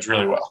Facebook ads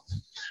really well.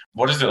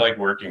 What is it like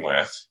working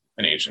with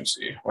an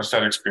agency? What's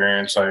that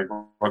experience like?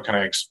 What can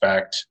I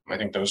expect? I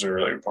think those are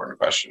really important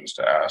questions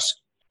to ask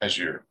if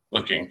you're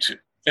looking to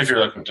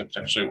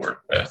potentially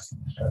work with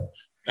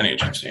an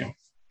agency.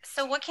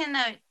 So what can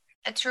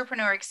a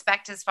tourpreneur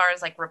expect as far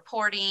as like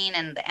reporting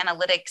and the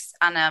analytics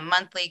on a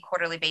monthly,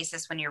 quarterly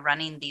basis when you're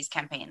running these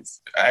campaigns?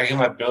 I can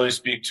let Billy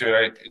speak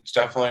to it. It's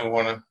definitely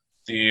one of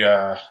the,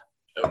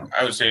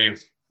 I would say,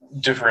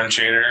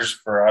 differentiators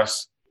for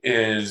us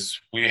is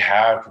we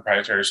have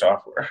proprietary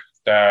software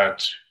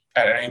that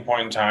At any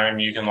point in time,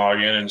 you can log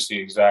in and see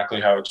exactly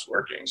how it's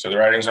working. So the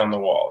writing's on the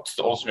wall. It's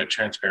the ultimate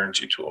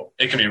transparency tool.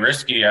 It can be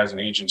risky as an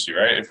agency,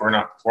 right? If we're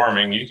not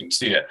performing, you can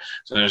see it.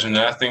 So there's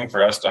nothing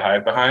for us to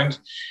hide behind.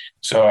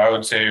 So I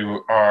would say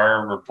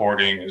our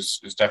reporting is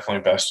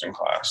definitely best in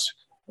class.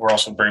 We're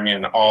also bringing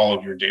in all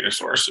of your data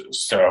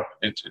sources. So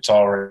it's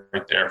all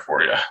right there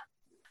for you.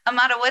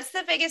 Amada, what's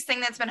the biggest thing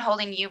that's been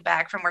holding you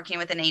back from working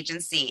with an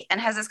agency?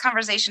 And has this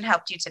conversation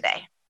helped you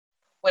today?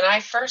 When I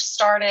first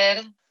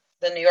started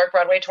the New York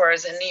Broadway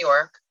tours in New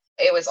York,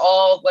 it was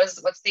all,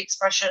 what's the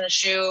expression,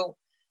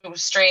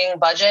 shoestring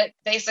budget,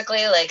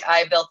 basically. Like,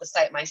 I built the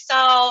site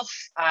myself.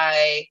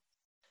 I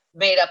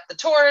made up the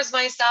tours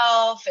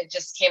myself. It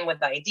just came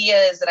with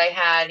ideas that I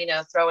had,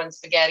 throwing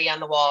spaghetti on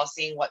the wall,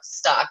 seeing what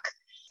stuck.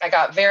 I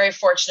got very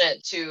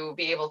fortunate to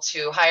be able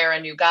to hire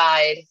a new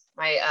guide,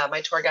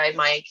 my tour guide,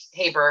 Mike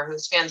Haber,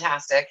 who's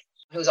fantastic,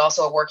 who's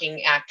also a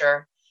working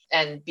actor,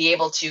 and be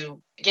able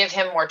to give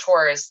him more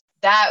tours.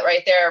 That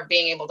right there,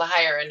 being able to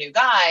hire a new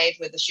guide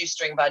with a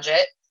shoestring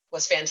budget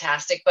was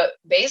fantastic. But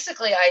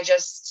basically,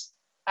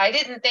 I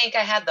didn't think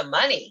I had the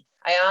money.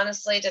 I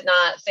honestly did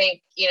not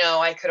think,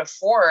 I could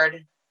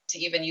afford to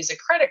even use a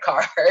credit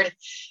card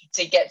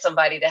to get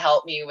somebody to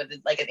help me with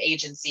like an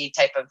agency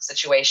type of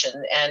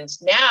situation. And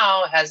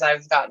now, as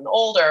I've gotten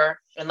older,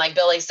 and like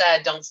Billy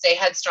said, don't stay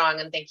headstrong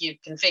and think you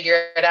can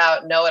figure it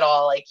out, know it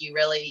all. Like you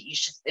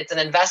should, it's an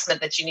investment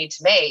that you need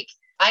to make.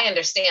 I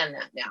understand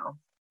that now.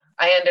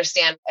 I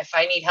understand if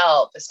I need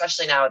help,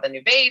 especially now with a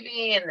new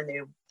baby and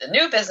the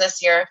new business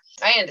here,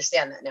 I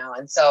understand that now.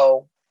 And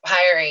so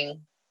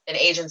hiring an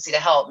agency to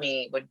help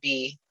me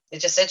it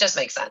just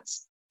makes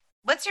sense.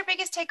 What's your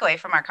biggest takeaway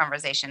from our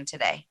conversation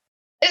today?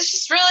 It's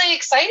just really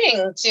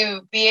exciting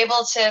to be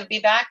able to be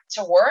back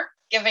to work,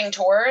 giving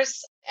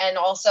tours, and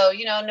also,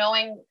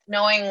 knowing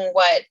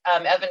what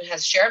Evan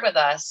has shared with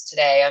us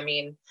today. I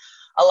mean,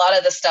 a lot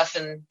of the stuff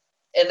in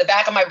the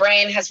back of my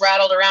brain has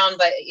rattled around,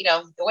 but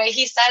the way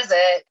he says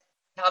it,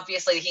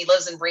 obviously he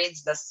lives and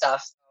breathes this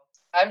stuff.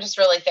 I'm just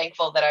really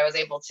thankful that I was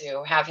able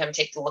to have him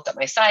take a look at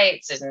my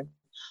sites and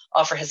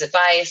offer his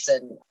advice.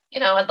 And,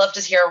 I'd love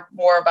to hear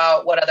more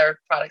about what other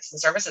products and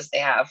services they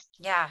have.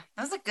 Yeah,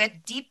 that was a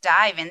good deep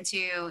dive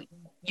into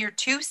your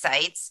two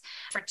sites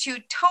for two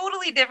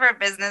totally different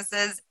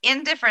businesses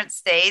in different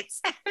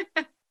states.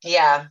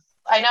 Yeah,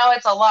 I know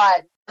it's a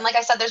lot. And like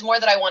I said, there's more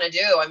that I want to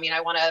do. I mean,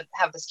 I want to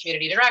have this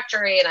community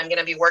directory, and I'm going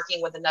to be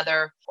working with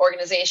another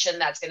organization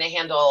that's going to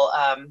handle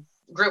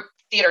group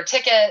theater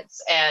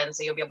tickets. And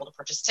so you'll be able to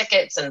purchase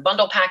tickets and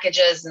bundle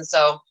packages. And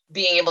so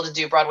being able to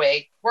do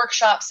Broadway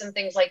workshops and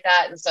things like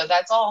that. And so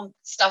that's all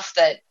stuff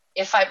that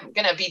if I'm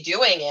going to be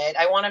doing it,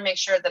 I want to make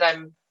sure that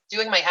I'm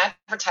doing my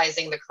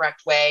advertising the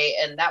correct way.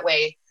 And that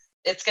way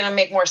it's going to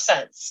make more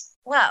sense.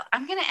 Well,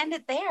 I'm going to end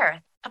it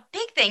there. A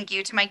big thank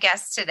you to my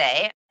guests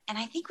today. And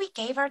I think we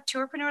gave our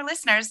Tourpreneur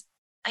listeners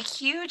a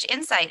huge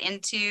insight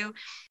into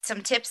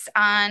some tips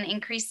on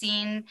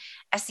increasing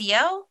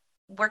SEO,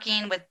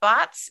 working with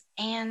bots,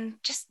 and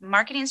just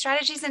marketing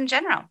strategies in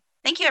general.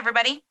 Thank you,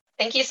 everybody.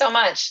 Thank you so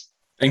much.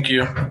 Thank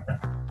you.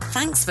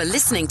 Thanks for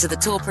listening to the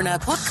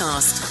Tourpreneur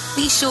podcast.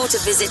 Be sure to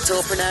visit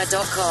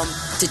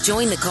tourpreneur.com to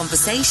join the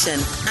conversation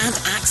and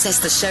access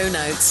the show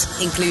notes,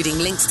 including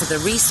links to the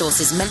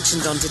resources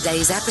mentioned on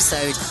today's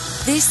episode.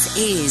 This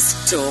is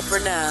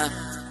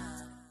Tourpreneur.